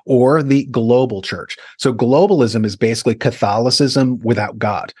church, or the global church. So globalism is basically Catholicism without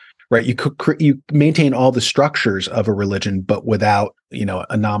God, right? You maintain all the structures of a religion, but without,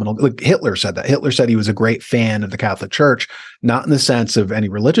 a nominal, like Hitler said that. Hitler said he was a great fan of the Catholic Church, not in the sense of any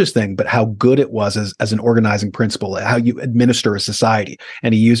religious thing, but how good it was as an organizing principle, how you administer a society.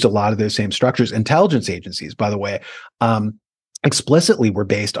 And he used a lot of those same structures. Intelligence agencies, by the way, explicitly were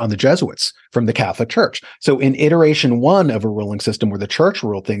based on the Jesuits from the Catholic Church. So in iteration one of a ruling system where the church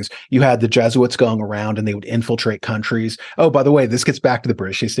ruled things, you had the Jesuits going around and they would infiltrate countries. Oh, by the way, this gets back to the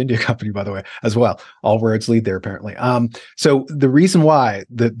British East India Company, by the way, as well. All roads lead there, apparently. So the reason why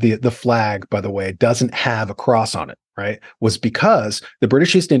the flag, by the way, doesn't have a cross on it, right, was because the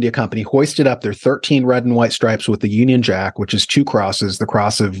British East India Company hoisted up their 13 red and white stripes with the Union Jack, which is two crosses, the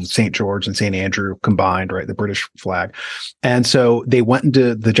cross of St. George and St. Andrew combined, right, the British flag. And so they went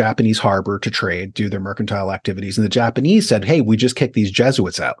into the Japanese harbor to trade, do their mercantile activities. And the Japanese said, hey, we just kicked these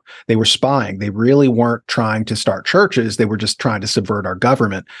Jesuits out. They were spying. They really weren't trying to start churches. They were just trying to subvert our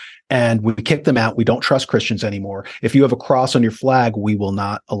government. And we kicked them out. We don't trust Christians anymore. If you have a cross on your flag, we will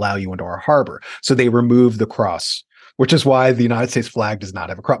not allow you into our harbor. So they removed the cross, which is why the United States flag does not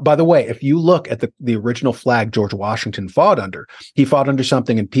have a cross. By the way, if you look at the original flag George Washington fought under, he fought under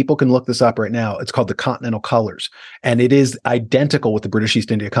something, and people can look this up right now. It's called the Continental Colors, and it is identical with the British East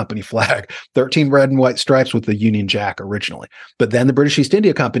India Company flag, 13 red and white stripes with the Union Jack originally. But then the British East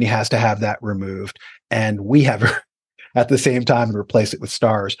India Company has to have that removed, and we have at the same time and replace it with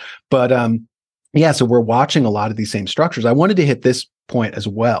stars. But so we're watching a lot of these same structures. I wanted to hit this point as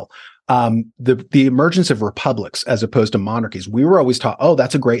well. The emergence of republics as opposed to monarchies. We were always taught, oh,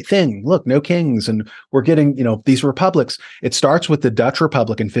 that's a great thing. Look, no kings. And we're getting, these republics. It starts with the Dutch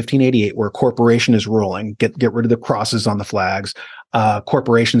Republic in 1588, where a corporation is ruling. Get rid of the crosses on the flags.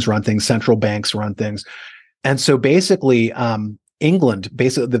 Corporations run things. Central banks run things. And so basically, England,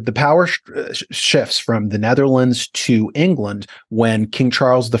 basically the power shifts from the Netherlands to England when King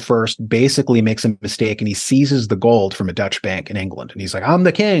Charles I basically makes a mistake and he seizes the gold from a Dutch bank in England. And he's like, I'm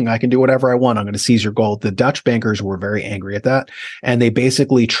the king. I can do whatever I want. I'm going to seize your gold. The Dutch bankers were very angry at that. And they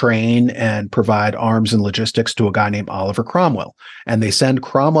basically train and provide arms and logistics to a guy named Oliver Cromwell. And they send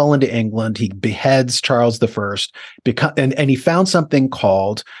Cromwell into England. He beheads Charles I and he found something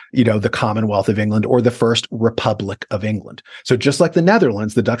called, the Commonwealth of England, or the First Republic of England. So just like the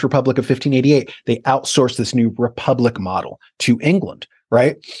Netherlands, the Dutch Republic of 1588, they outsourced this new republic model to England,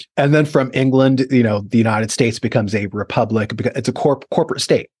 right? And then from England, the United States becomes a republic. It's a corporate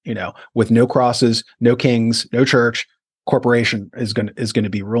state, with no crosses, no kings, no church. Corporation is going to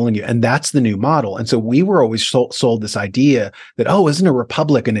be ruling you. And that's the new model. And so we were always sold this idea that, oh, isn't a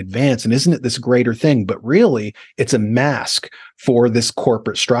republic an advance? And isn't it this greater thing? But really, it's a mask for this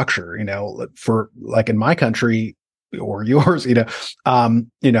corporate structure, for, like, in my country or yours,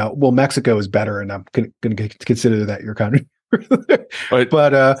 well, Mexico is better, and I'm going to consider that your country.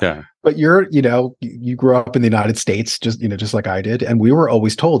 But you're, you grew up in the United States, just like I did. And we were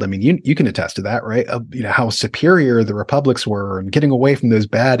always told, I mean, you can attest to that, right? How superior the republics were and getting away from those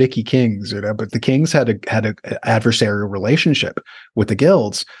bad, icky kings, but the kings had a adversarial relationship with the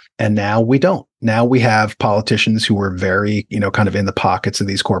guilds. And now we don't. Now we have politicians who are very, kind of in the pockets of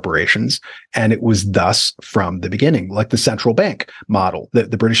these corporations. And it was thus from the beginning, like the central bank model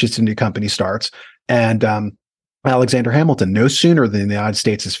that the British East India Company starts. And Alexander Hamilton, no sooner than the United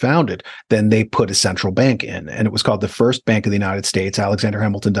States is founded, than they put a central bank in. And it was called the First Bank of the United States. Alexander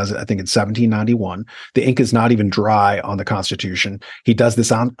Hamilton does it, I think, in 1791. The ink is not even dry on the Constitution. He does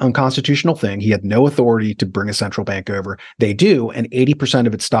this unconstitutional thing. He had no authority to bring a central bank over. They do, and 80%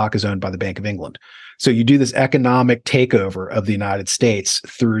 of its stock is owned by the Bank of England. So you do this economic takeover of the United States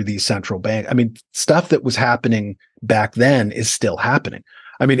through these central banks. I mean, stuff that was happening back then is still happening.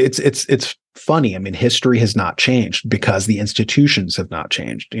 I mean, it's funny. I mean, history has not changed because the institutions have not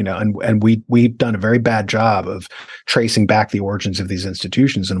changed, and we've done a very bad job of tracing back the origins of these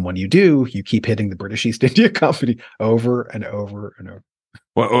institutions. And when you do, you keep hitting the British East India Company over and over and over.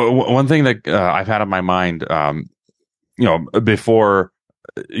 Well, one thing that I've had on my mind, before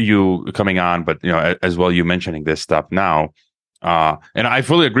you coming on, but as well, you mentioning this stuff now. And I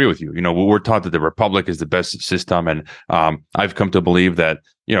fully agree with you. We're taught that the republic is the best system, and I've come to believe that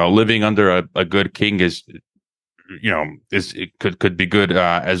living under a good king is could be good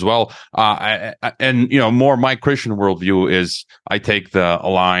as well. And more my Christian worldview is I take the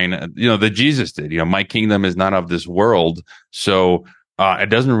line that Jesus did. My kingdom is not of this world, so it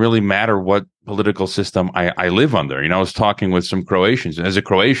doesn't really matter what political system I live under. I was talking with some Croatians, and as a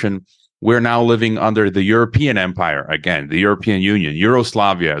Croatian, we're now living under the European Empire again, the European Union,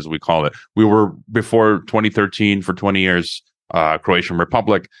 Yugoslavia, as we call it. We were, before 2013, for 20 years, Croatian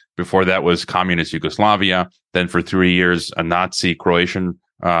Republic. Before that was communist Yugoslavia. Then for 3 years, a Nazi Croatian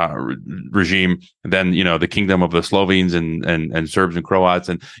regime. Then, the kingdom of the Slovenes and Serbs and Croats.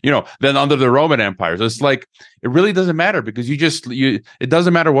 And, then under the Roman Empire. So it's like, it really doesn't matter because it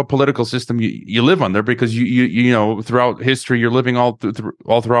doesn't matter what political system you live under, because you throughout history, you're living all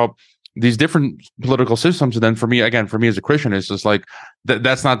throughout these different political systems. And then for me as a Christian, it's just like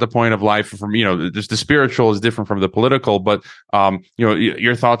that's not the point of life. For me, just the spiritual is different from the political. But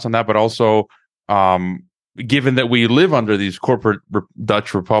your thoughts on that, but also given that we live under these corporate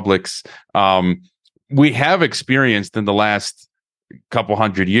Dutch republics, we have experienced in the last couple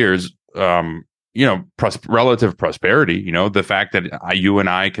hundred years relative prosperity, the fact that you and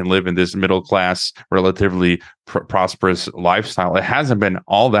I can live in this middle class, relatively prosperous lifestyle. It hasn't been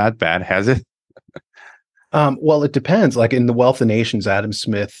all that bad, has it? Well, it depends. Like in The Wealth of Nations, Adam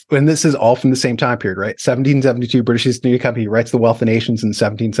Smith, and this is all from the same time period, right? 1772, British East India Company writes The Wealth of Nations in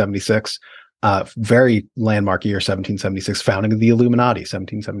 1776. Very landmark year, 1776, founding of the Illuminati,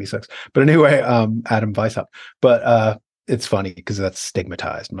 1776. But anyway, Adam Weishaupt. But it's funny because that's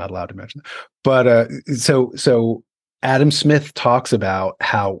stigmatized. I'm not allowed to mention that. But so Adam Smith talks about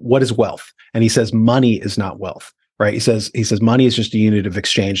what is wealth, and he says money is not wealth, right? He says money is just a unit of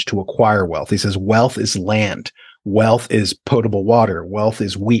exchange to acquire wealth. He says wealth is land, wealth is potable water, wealth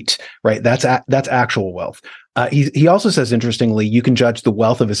is wheat, right? That's actual wealth. He also says, interestingly, you can judge the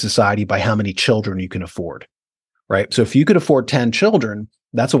wealth of a society by how many children you can afford, right? So if you could afford 10 children,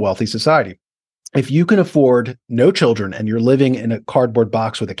 that's a wealthy society. If you can afford no children and you're living in a cardboard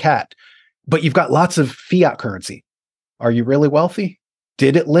box with a cat, but you've got lots of fiat currency, are you really wealthy?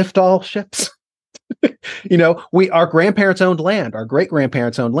 Did it lift all ships? Our grandparents owned land. Our great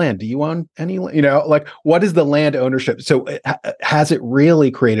grandparents owned land. Do you own any? What is the land ownership? So has it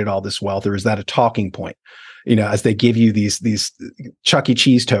really created all this wealth, or is that a talking point? As they give you these Chuck E.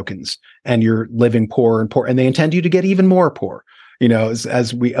 Cheese tokens, and you're living poor, and they intend you to get even more poor.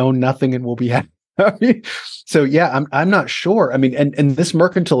 As we own nothing and we'll be happy. So yeah, I'm not sure. I mean, and this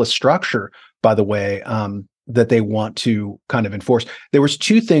mercantilist structure, by the way, that they want to kind of enforce. There was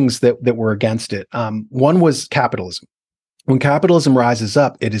two things that were against it. One was capitalism. When capitalism rises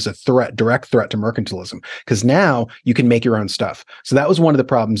up, it is a direct threat to mercantilism, because now you can make your own stuff. So that was one of the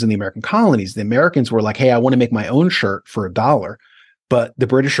problems in the American colonies. The Americans were like, hey, I want to make my own shirt for $1. But the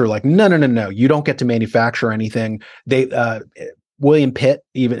British are like, no, you don't get to manufacture anything. William Pitt,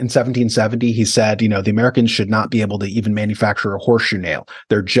 even in 1770, he said, the Americans should not be able to even manufacture a horseshoe nail.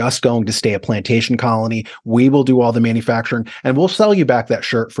 They're just going to stay a plantation colony. We will do all the manufacturing, and we'll sell you back that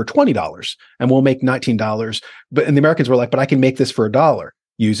shirt for $20, and we'll make $19. And the Americans were like, but I can make this for $1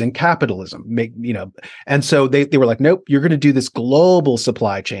 using capitalism. And so they were like, nope, you're going to do this global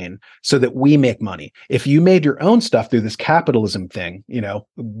supply chain so that we make money. If you made your own stuff through this capitalism thing,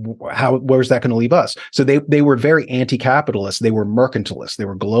 where's that going to leave us? So they were very anti-capitalist. They were mercantilist. They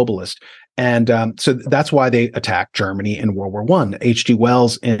were globalist. And so that's why they attacked Germany in World War I. H.G.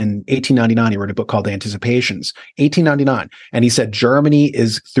 Wells in 1899, he wrote a book called Anticipations, 1899. And he said Germany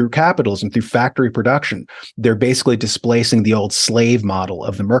is, through capitalism, through factory production, they're basically displacing the old slave model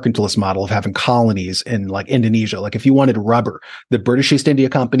of the mercantilist model of having colonies in like Indonesia. Like if you wanted rubber, the British East India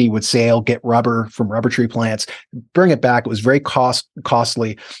Company would sail, get rubber from rubber tree plants, bring it back. It was very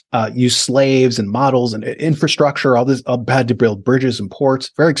costly, use slaves and models and infrastructure, all this, had to build bridges and ports,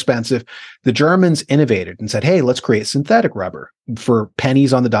 very expensive. The Germans innovated and said, hey, let's create synthetic rubber for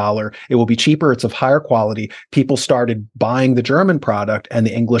pennies on the dollar. It will be cheaper. It's of higher quality. People started buying the German product, and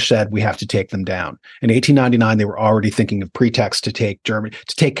the English said, we have to take them down. In 1899, they were already thinking of pretexts to take Germany,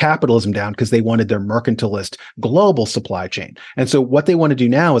 to take capitalism down, because they wanted their mercantilist global supply chain. And so what they want to do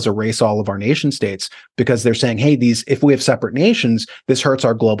now is erase all of our nation states, because they're saying, hey, if we have separate nations, this hurts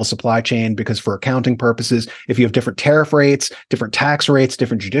our global supply chain, because for accounting purposes, if you have different tariff rates, different tax rates,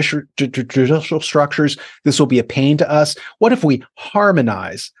 different judicial structures, this will be a pain to us. What if we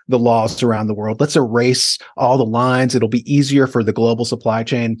harmonize the laws around the world? Let's erase all the lines. It'll be easier for the global supply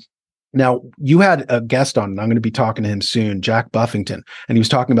chain. Now, you had a guest on, and I'm going to be talking to him soon, Jack Buffington, and he was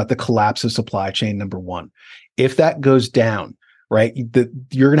talking about the collapse of supply chain number one. If that goes down, right,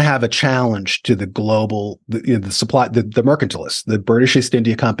 you're going to have a challenge to the global, the mercantilists, the British East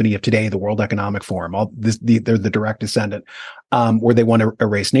India Company of today, the World Economic Forum. They're the direct descendant, where they want to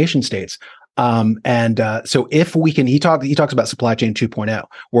erase nation states. So if we can, he talks about supply chain 2.0,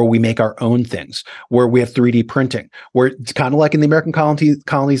 where we make our own things, where we have 3D printing, where it's kind of like in the American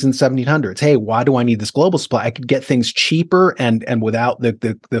colonies in the 1700s. Hey, why do I need this global supply? I could get things cheaper and without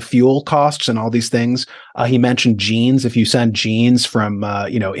the fuel costs and all these things. He mentioned jeans. If you send jeans from,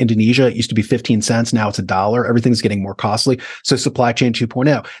 Indonesia, it used to be 15 cents. Now it's $1. Everything's getting more costly. So supply chain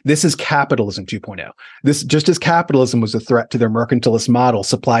 2.0, this is capitalism 2.0. This, just as capitalism was a threat to their mercantilist model,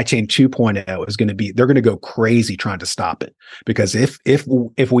 supply chain 2.0 is going to be, they're going to go crazy trying to stop it, because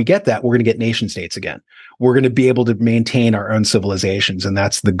if we get that, we're going to get nation states again. We're going to be able to maintain our own civilizations, and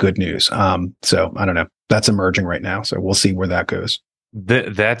that's the good news. So I don't know, that's emerging right now, so we'll see where that goes.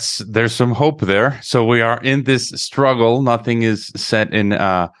 There's some hope there. So we are in this struggle. Nothing is set in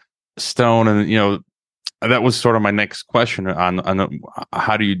stone, and that was sort of my next question on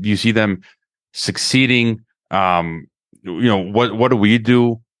how do you see them succeeding? What do we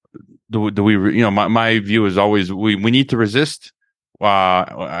do? Do we, my view is always we need to resist,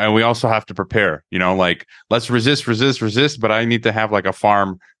 and we also have to prepare, let's resist, but I need to have like a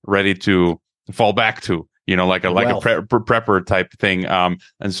farm ready to fall back to, like a prepper type thing.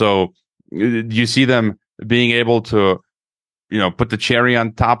 And so you see them being able to, put the cherry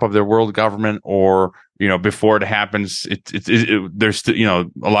on top of their world government, or, before it happens, there's still,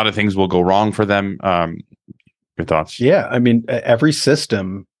 a lot of things will go wrong for them. Your thoughts? Yeah. I mean, every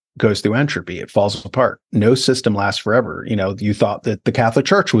system goes through entropy. It falls apart. No system lasts forever. You thought that the Catholic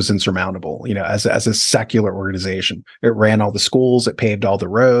Church was insurmountable, as a secular organization. It ran all the schools, it paved all the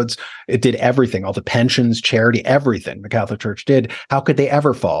roads, it did everything, all the pensions, charity, everything the Catholic Church did. How could they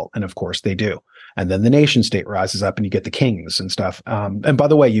ever fall? And of course they do. And then the nation state rises up and you get the kings and stuff. And by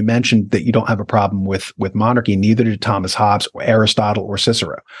the way, you mentioned that you don't have a problem with monarchy. Neither did Thomas Hobbes or Aristotle or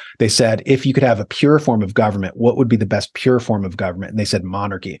Cicero. They said, if you could have a pure form of government, what would be the best pure form of government? And they said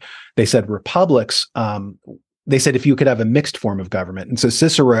monarchy. They said republics. They said if you could have a mixed form of government. And so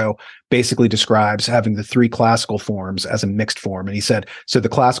Cicero basically describes having the three classical forms as a mixed form. And he said, so the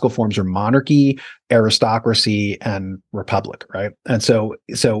classical forms are monarchy, aristocracy, and republic, right? And so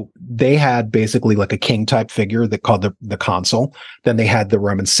they had basically like a king type figure that called the consul. Then they had the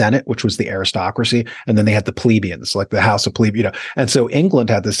Roman Senate, which was the aristocracy. And then they had the plebeians, like the House of Plebeians, And so England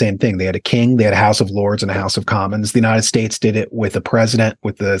had the same thing. They had a king, they had a House of Lords and a House of Commons. The United States did it with a president,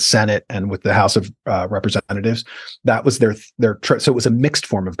 with the Senate, and with the House of Representatives. That was so it was a mixed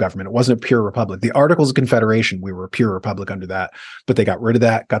form of government. It wasn't a pure republic. The Articles of Confederation, we were a pure republic under that, but they got rid of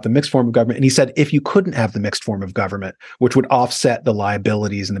that, got the mixed form of government. And he said, if you couldn't have the mixed form of government, which would offset the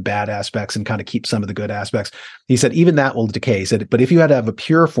liabilities and the bad aspects and kind of keep some of the good aspects, he said, even that will decay. He said, but if you had to have a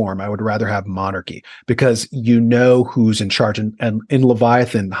pure form, I would rather have monarchy, because who's in charge. And in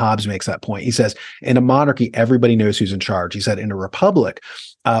Leviathan, Hobbes makes that point. He says, in a monarchy, everybody knows who's in charge. He said, in a republic,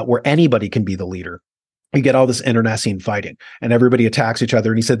 where anybody can be the leader, you get all this internecine fighting and everybody attacks each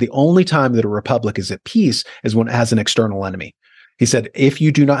other. And he said, the only time that a republic is at peace is when it has an external enemy. He said, if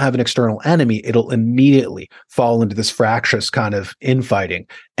you do not have an external enemy, it'll immediately fall into this fractious kind of infighting.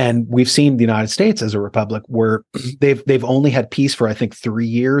 And we've seen the United States as a republic where they've only had peace for, I think, 3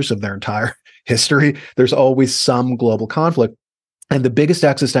 years of their entire history. There's always some global conflict. And the biggest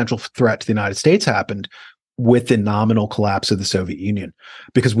existential threat to the United States happened with the nominal collapse of the Soviet Union,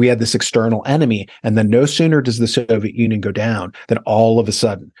 because we had this external enemy. And then no sooner does the Soviet Union go down than all of a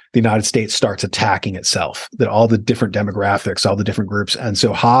sudden the United States starts attacking itself, that all the different demographics, all the different groups. And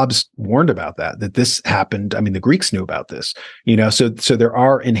so Hobbes warned about that this happened. I mean, the Greeks knew about this, so there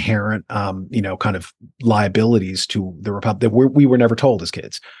are inherent, kind of liabilities to the Republic that we were never told as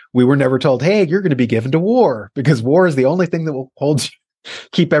kids. We were never told, hey, you're going to be given to war, because war is the only thing that will hold you,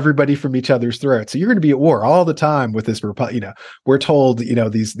 keep everybody from each other's throats. So you're going to be at war all the time with this. We're told,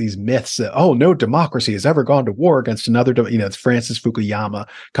 these myths that, oh, no democracy has ever gone to war against another. It's Francis Fukuyama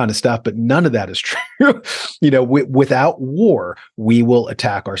kind of stuff, but none of that is true. Without war, we will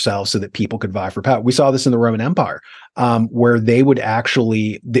attack ourselves so that people could vie for power. We saw this in the Roman Empire, where they would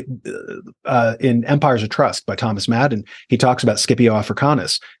actually, in Empires of Trust by Thomas Madden, he talks about Scipio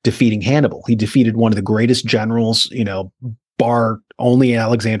Africanus defeating Hannibal. He defeated one of the greatest generals, bar only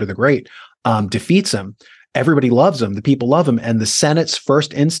Alexander the Great, defeats him. Everybody loves him. The people love him. And the Senate's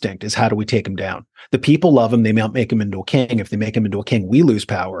first instinct is, how do we take him down? The people love him. They might make him into a king. If they make him into a king, we lose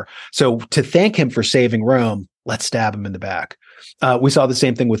power. So to thank him for saving Rome, let's stab him in the back. We saw the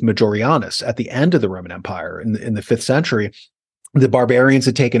same thing with Majorianus at the end of the Roman Empire in the 5th century. The barbarians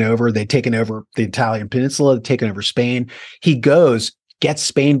had taken over. They'd taken over the Italian peninsula, they'd taken over Spain. He goes, gets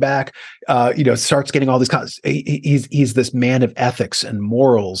Spain back, starts getting all these. He's this man of ethics and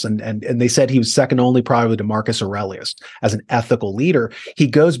morals, and they said he was second only probably to Marcus Aurelius as an ethical leader. He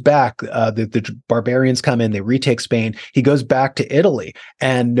goes back. The barbarians come in, they retake Spain. He goes back to Italy,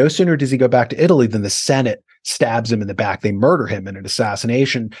 and no sooner does he go back to Italy than the Senate stabs him in the back. They murder him in an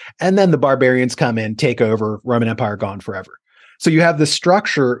assassination, and then the barbarians come in, take over. Roman Empire gone forever. So you have this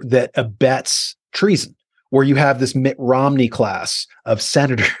structure that abets treason, where you have this Mitt Romney class of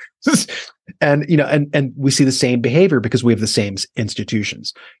senators, and we see the same behavior because we have the same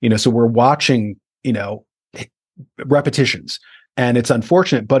institutions. So we're watching, repetitions, and it's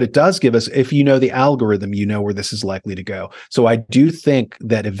unfortunate, but it does give us, if you know the algorithm, you know where this is likely to go. So I do think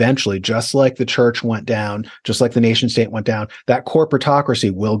that eventually, just like the church went down, just like the nation state went down, that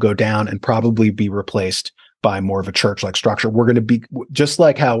corporatocracy will go down and probably be replaced by more of a church-like structure. We're going to be just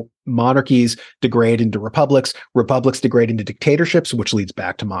like how monarchies degrade into republics degrade into dictatorships, which leads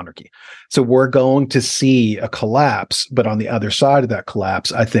back to monarchy. So we're going to see a collapse, but on the other side of that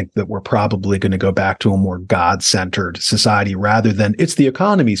collapse, I think that we're probably going to go back to a more God-centered society rather than it's the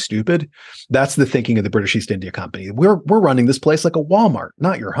economy, stupid. That's the thinking of the British East India Company. We're running this place like a Walmart,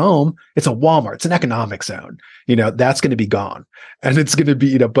 not your home. It's a Walmart. It's an economic zone. That's going to be gone, and it's going to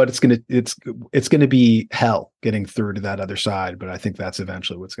be, but it's going to be hell getting through to that other side. But I think that's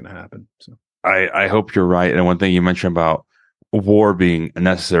eventually what's going to happen. So I hope you're right. And one thing you mentioned about war being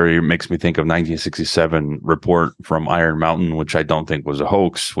necessary makes me think of 1967 report from Iron Mountain, which I don't think was a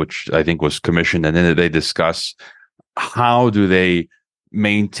hoax, which I think was commissioned. And then they discuss how do they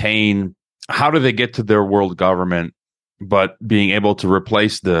get to their world government, but being able to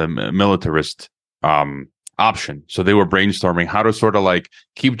replace the militarist option. So they were brainstorming how to sort of like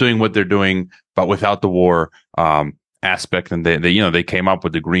keep doing what they're doing, but without the war aspect. And they came up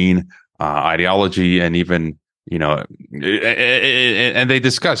with the green ideology, and even and they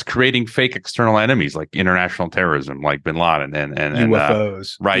discussed creating fake external enemies like international terrorism, like Bin Laden and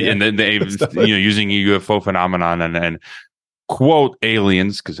UFOs, right? Yeah. And then they using UFO phenomenon and quote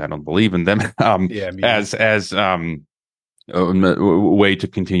aliens, because I don't believe in them, as a way to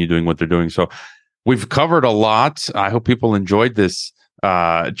continue doing what they're doing. So we've covered a lot. I hope people enjoyed this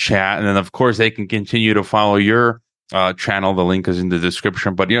chat, and then of course they can continue to follow your channel. The link is in the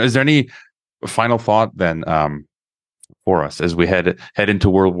description. But is there any final thought then for us as we head into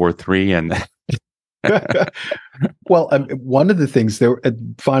World War III? And well, one of the things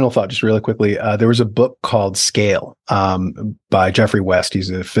final thought, just really quickly, there was a book called Scale by Geoffrey West. He's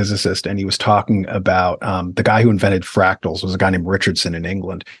a physicist, and he was talking about the guy who invented fractals was a guy named Richardson in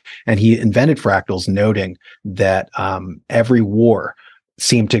England, and he invented fractals, noting that every war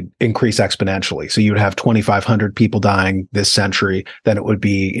seemed to increase exponentially. So you would have 2,500 people dying this century, then it would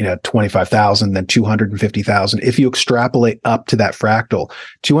be 25,000, then 250,000. If you extrapolate up to that fractal,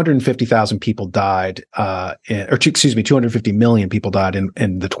 250,000 people died, 250 million people died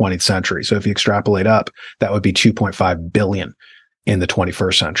in the 20th century. So if you extrapolate up, that would be 2.5 billion in the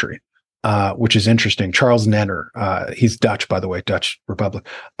 21st century. Which is interesting. Charles Nenner, he's Dutch, by the way, Dutch Republic.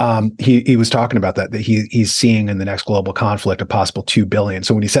 He was talking about that he's seeing in the next global conflict a possible 2 billion.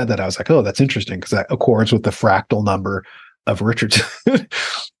 So when he said that, I was like, oh, that's interesting, because that accords with the fractal number of Richardson.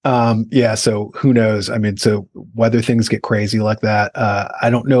 So who knows? I mean, so whether things get crazy like that,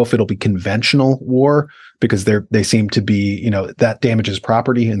 I don't know if it'll be conventional war, because they seem to be, that damages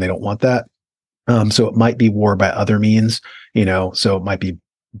property and they don't want that. So it might be war by other means, so it might be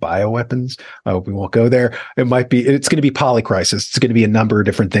bioweapons. We won't go there. It's going to be polycrisis. It's going to be a number of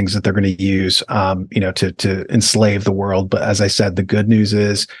different things that they're going to use, to enslave the world. But as I said, the good news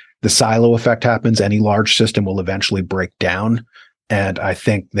is the silo effect happens. Any large system will eventually break down. And I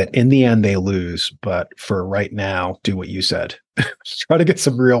think that in the end, they lose. But for right now, do what you said. Try to get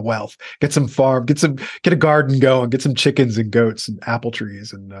some real wealth, get some farm, get a garden going, get some chickens and goats and apple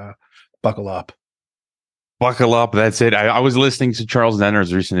trees, and buckle up. Buckle up. That's it. I was listening to Charles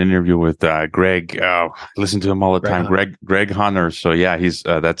Nenner's recent interview with Greg. Listen to him all the time. Greg Hunter. So yeah, he's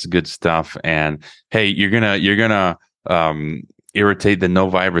that's good stuff. And hey, you're gonna irritate the no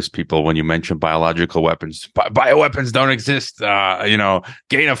virus people when you mention biological weapons. Bioweapons don't exist.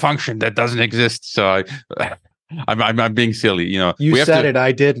 Gain of function that doesn't exist. So I'm being silly. You said it.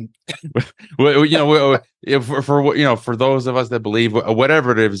 I didn't. For those of us that believe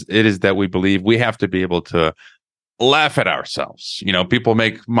whatever it is that we believe, we have to be able to laugh at ourselves. People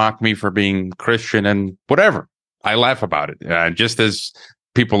mock me for being Christian and whatever. I laugh about it. Just as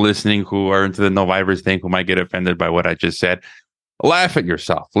people listening who are into the no virus thing who might get offended by what I just said, laugh at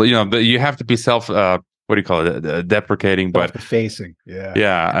yourself. You have to be deprecating, but facing. Yeah.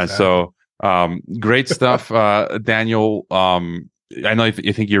 Exactly. And so. Great stuff, Daniel. I know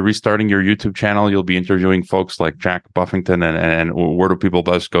you think you're restarting your YouTube channel. You'll be interviewing folks like Jack Buffington, and where do people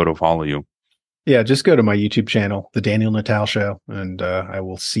best go to follow you? Yeah, just go to my YouTube channel, The Daniel Natal Show, and I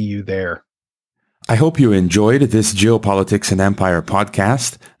will see you there. I hope you enjoyed this Geopolitics and Empire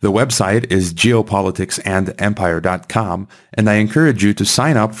podcast. The website is geopoliticsandempire.com, and I encourage you to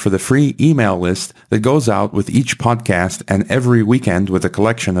sign up for the free email list that goes out with each podcast and every weekend with a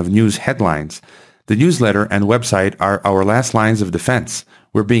collection of news headlines. The newsletter and website are our last lines of defense.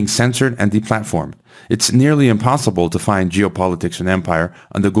 We're being censored and deplatformed. It's nearly impossible to find Geopolitics and Empire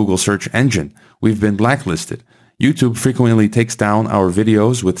on the Google search engine. We've been blacklisted. YouTube frequently takes down our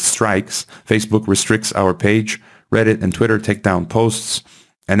videos with strikes. Facebook restricts our page. Reddit and Twitter take down posts.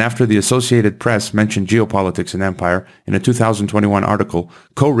 And after the Associated Press mentioned Geopolitics and Empire in a 2021 article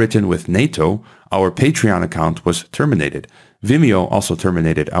co-written with NATO, our Patreon account was terminated. Vimeo also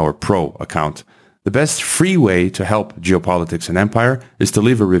terminated our Pro account. The best free way to help Geopolitics and Empire is to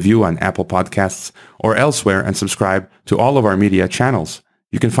leave a review on Apple Podcasts or elsewhere and subscribe to all of our media channels.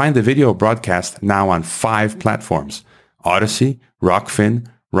 You can find the video broadcast now on 5 platforms: Odyssey, Rockfin,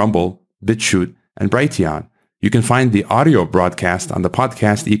 Rumble, BitChute, and Brighteon. You can find the audio broadcast on the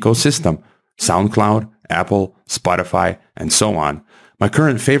podcast ecosystem: SoundCloud, Apple, Spotify, and so on. My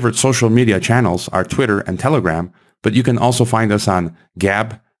current favorite social media channels are Twitter and Telegram, but you can also find us on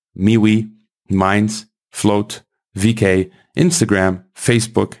Gab, MeWe, Minds, Float, VK, Instagram,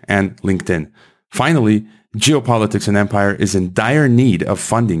 Facebook, and LinkedIn. Finally, Geopolitics and Empire is in dire need of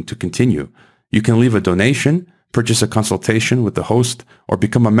funding to continue. You can leave a donation, purchase a consultation with the host, or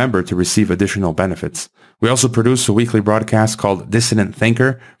become a member to receive additional benefits. We also produce a weekly broadcast called Dissident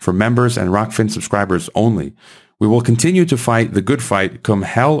Thinker for members and Rockfin subscribers only. We will continue to fight the good fight come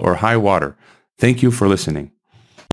hell or high water. Thank you for listening.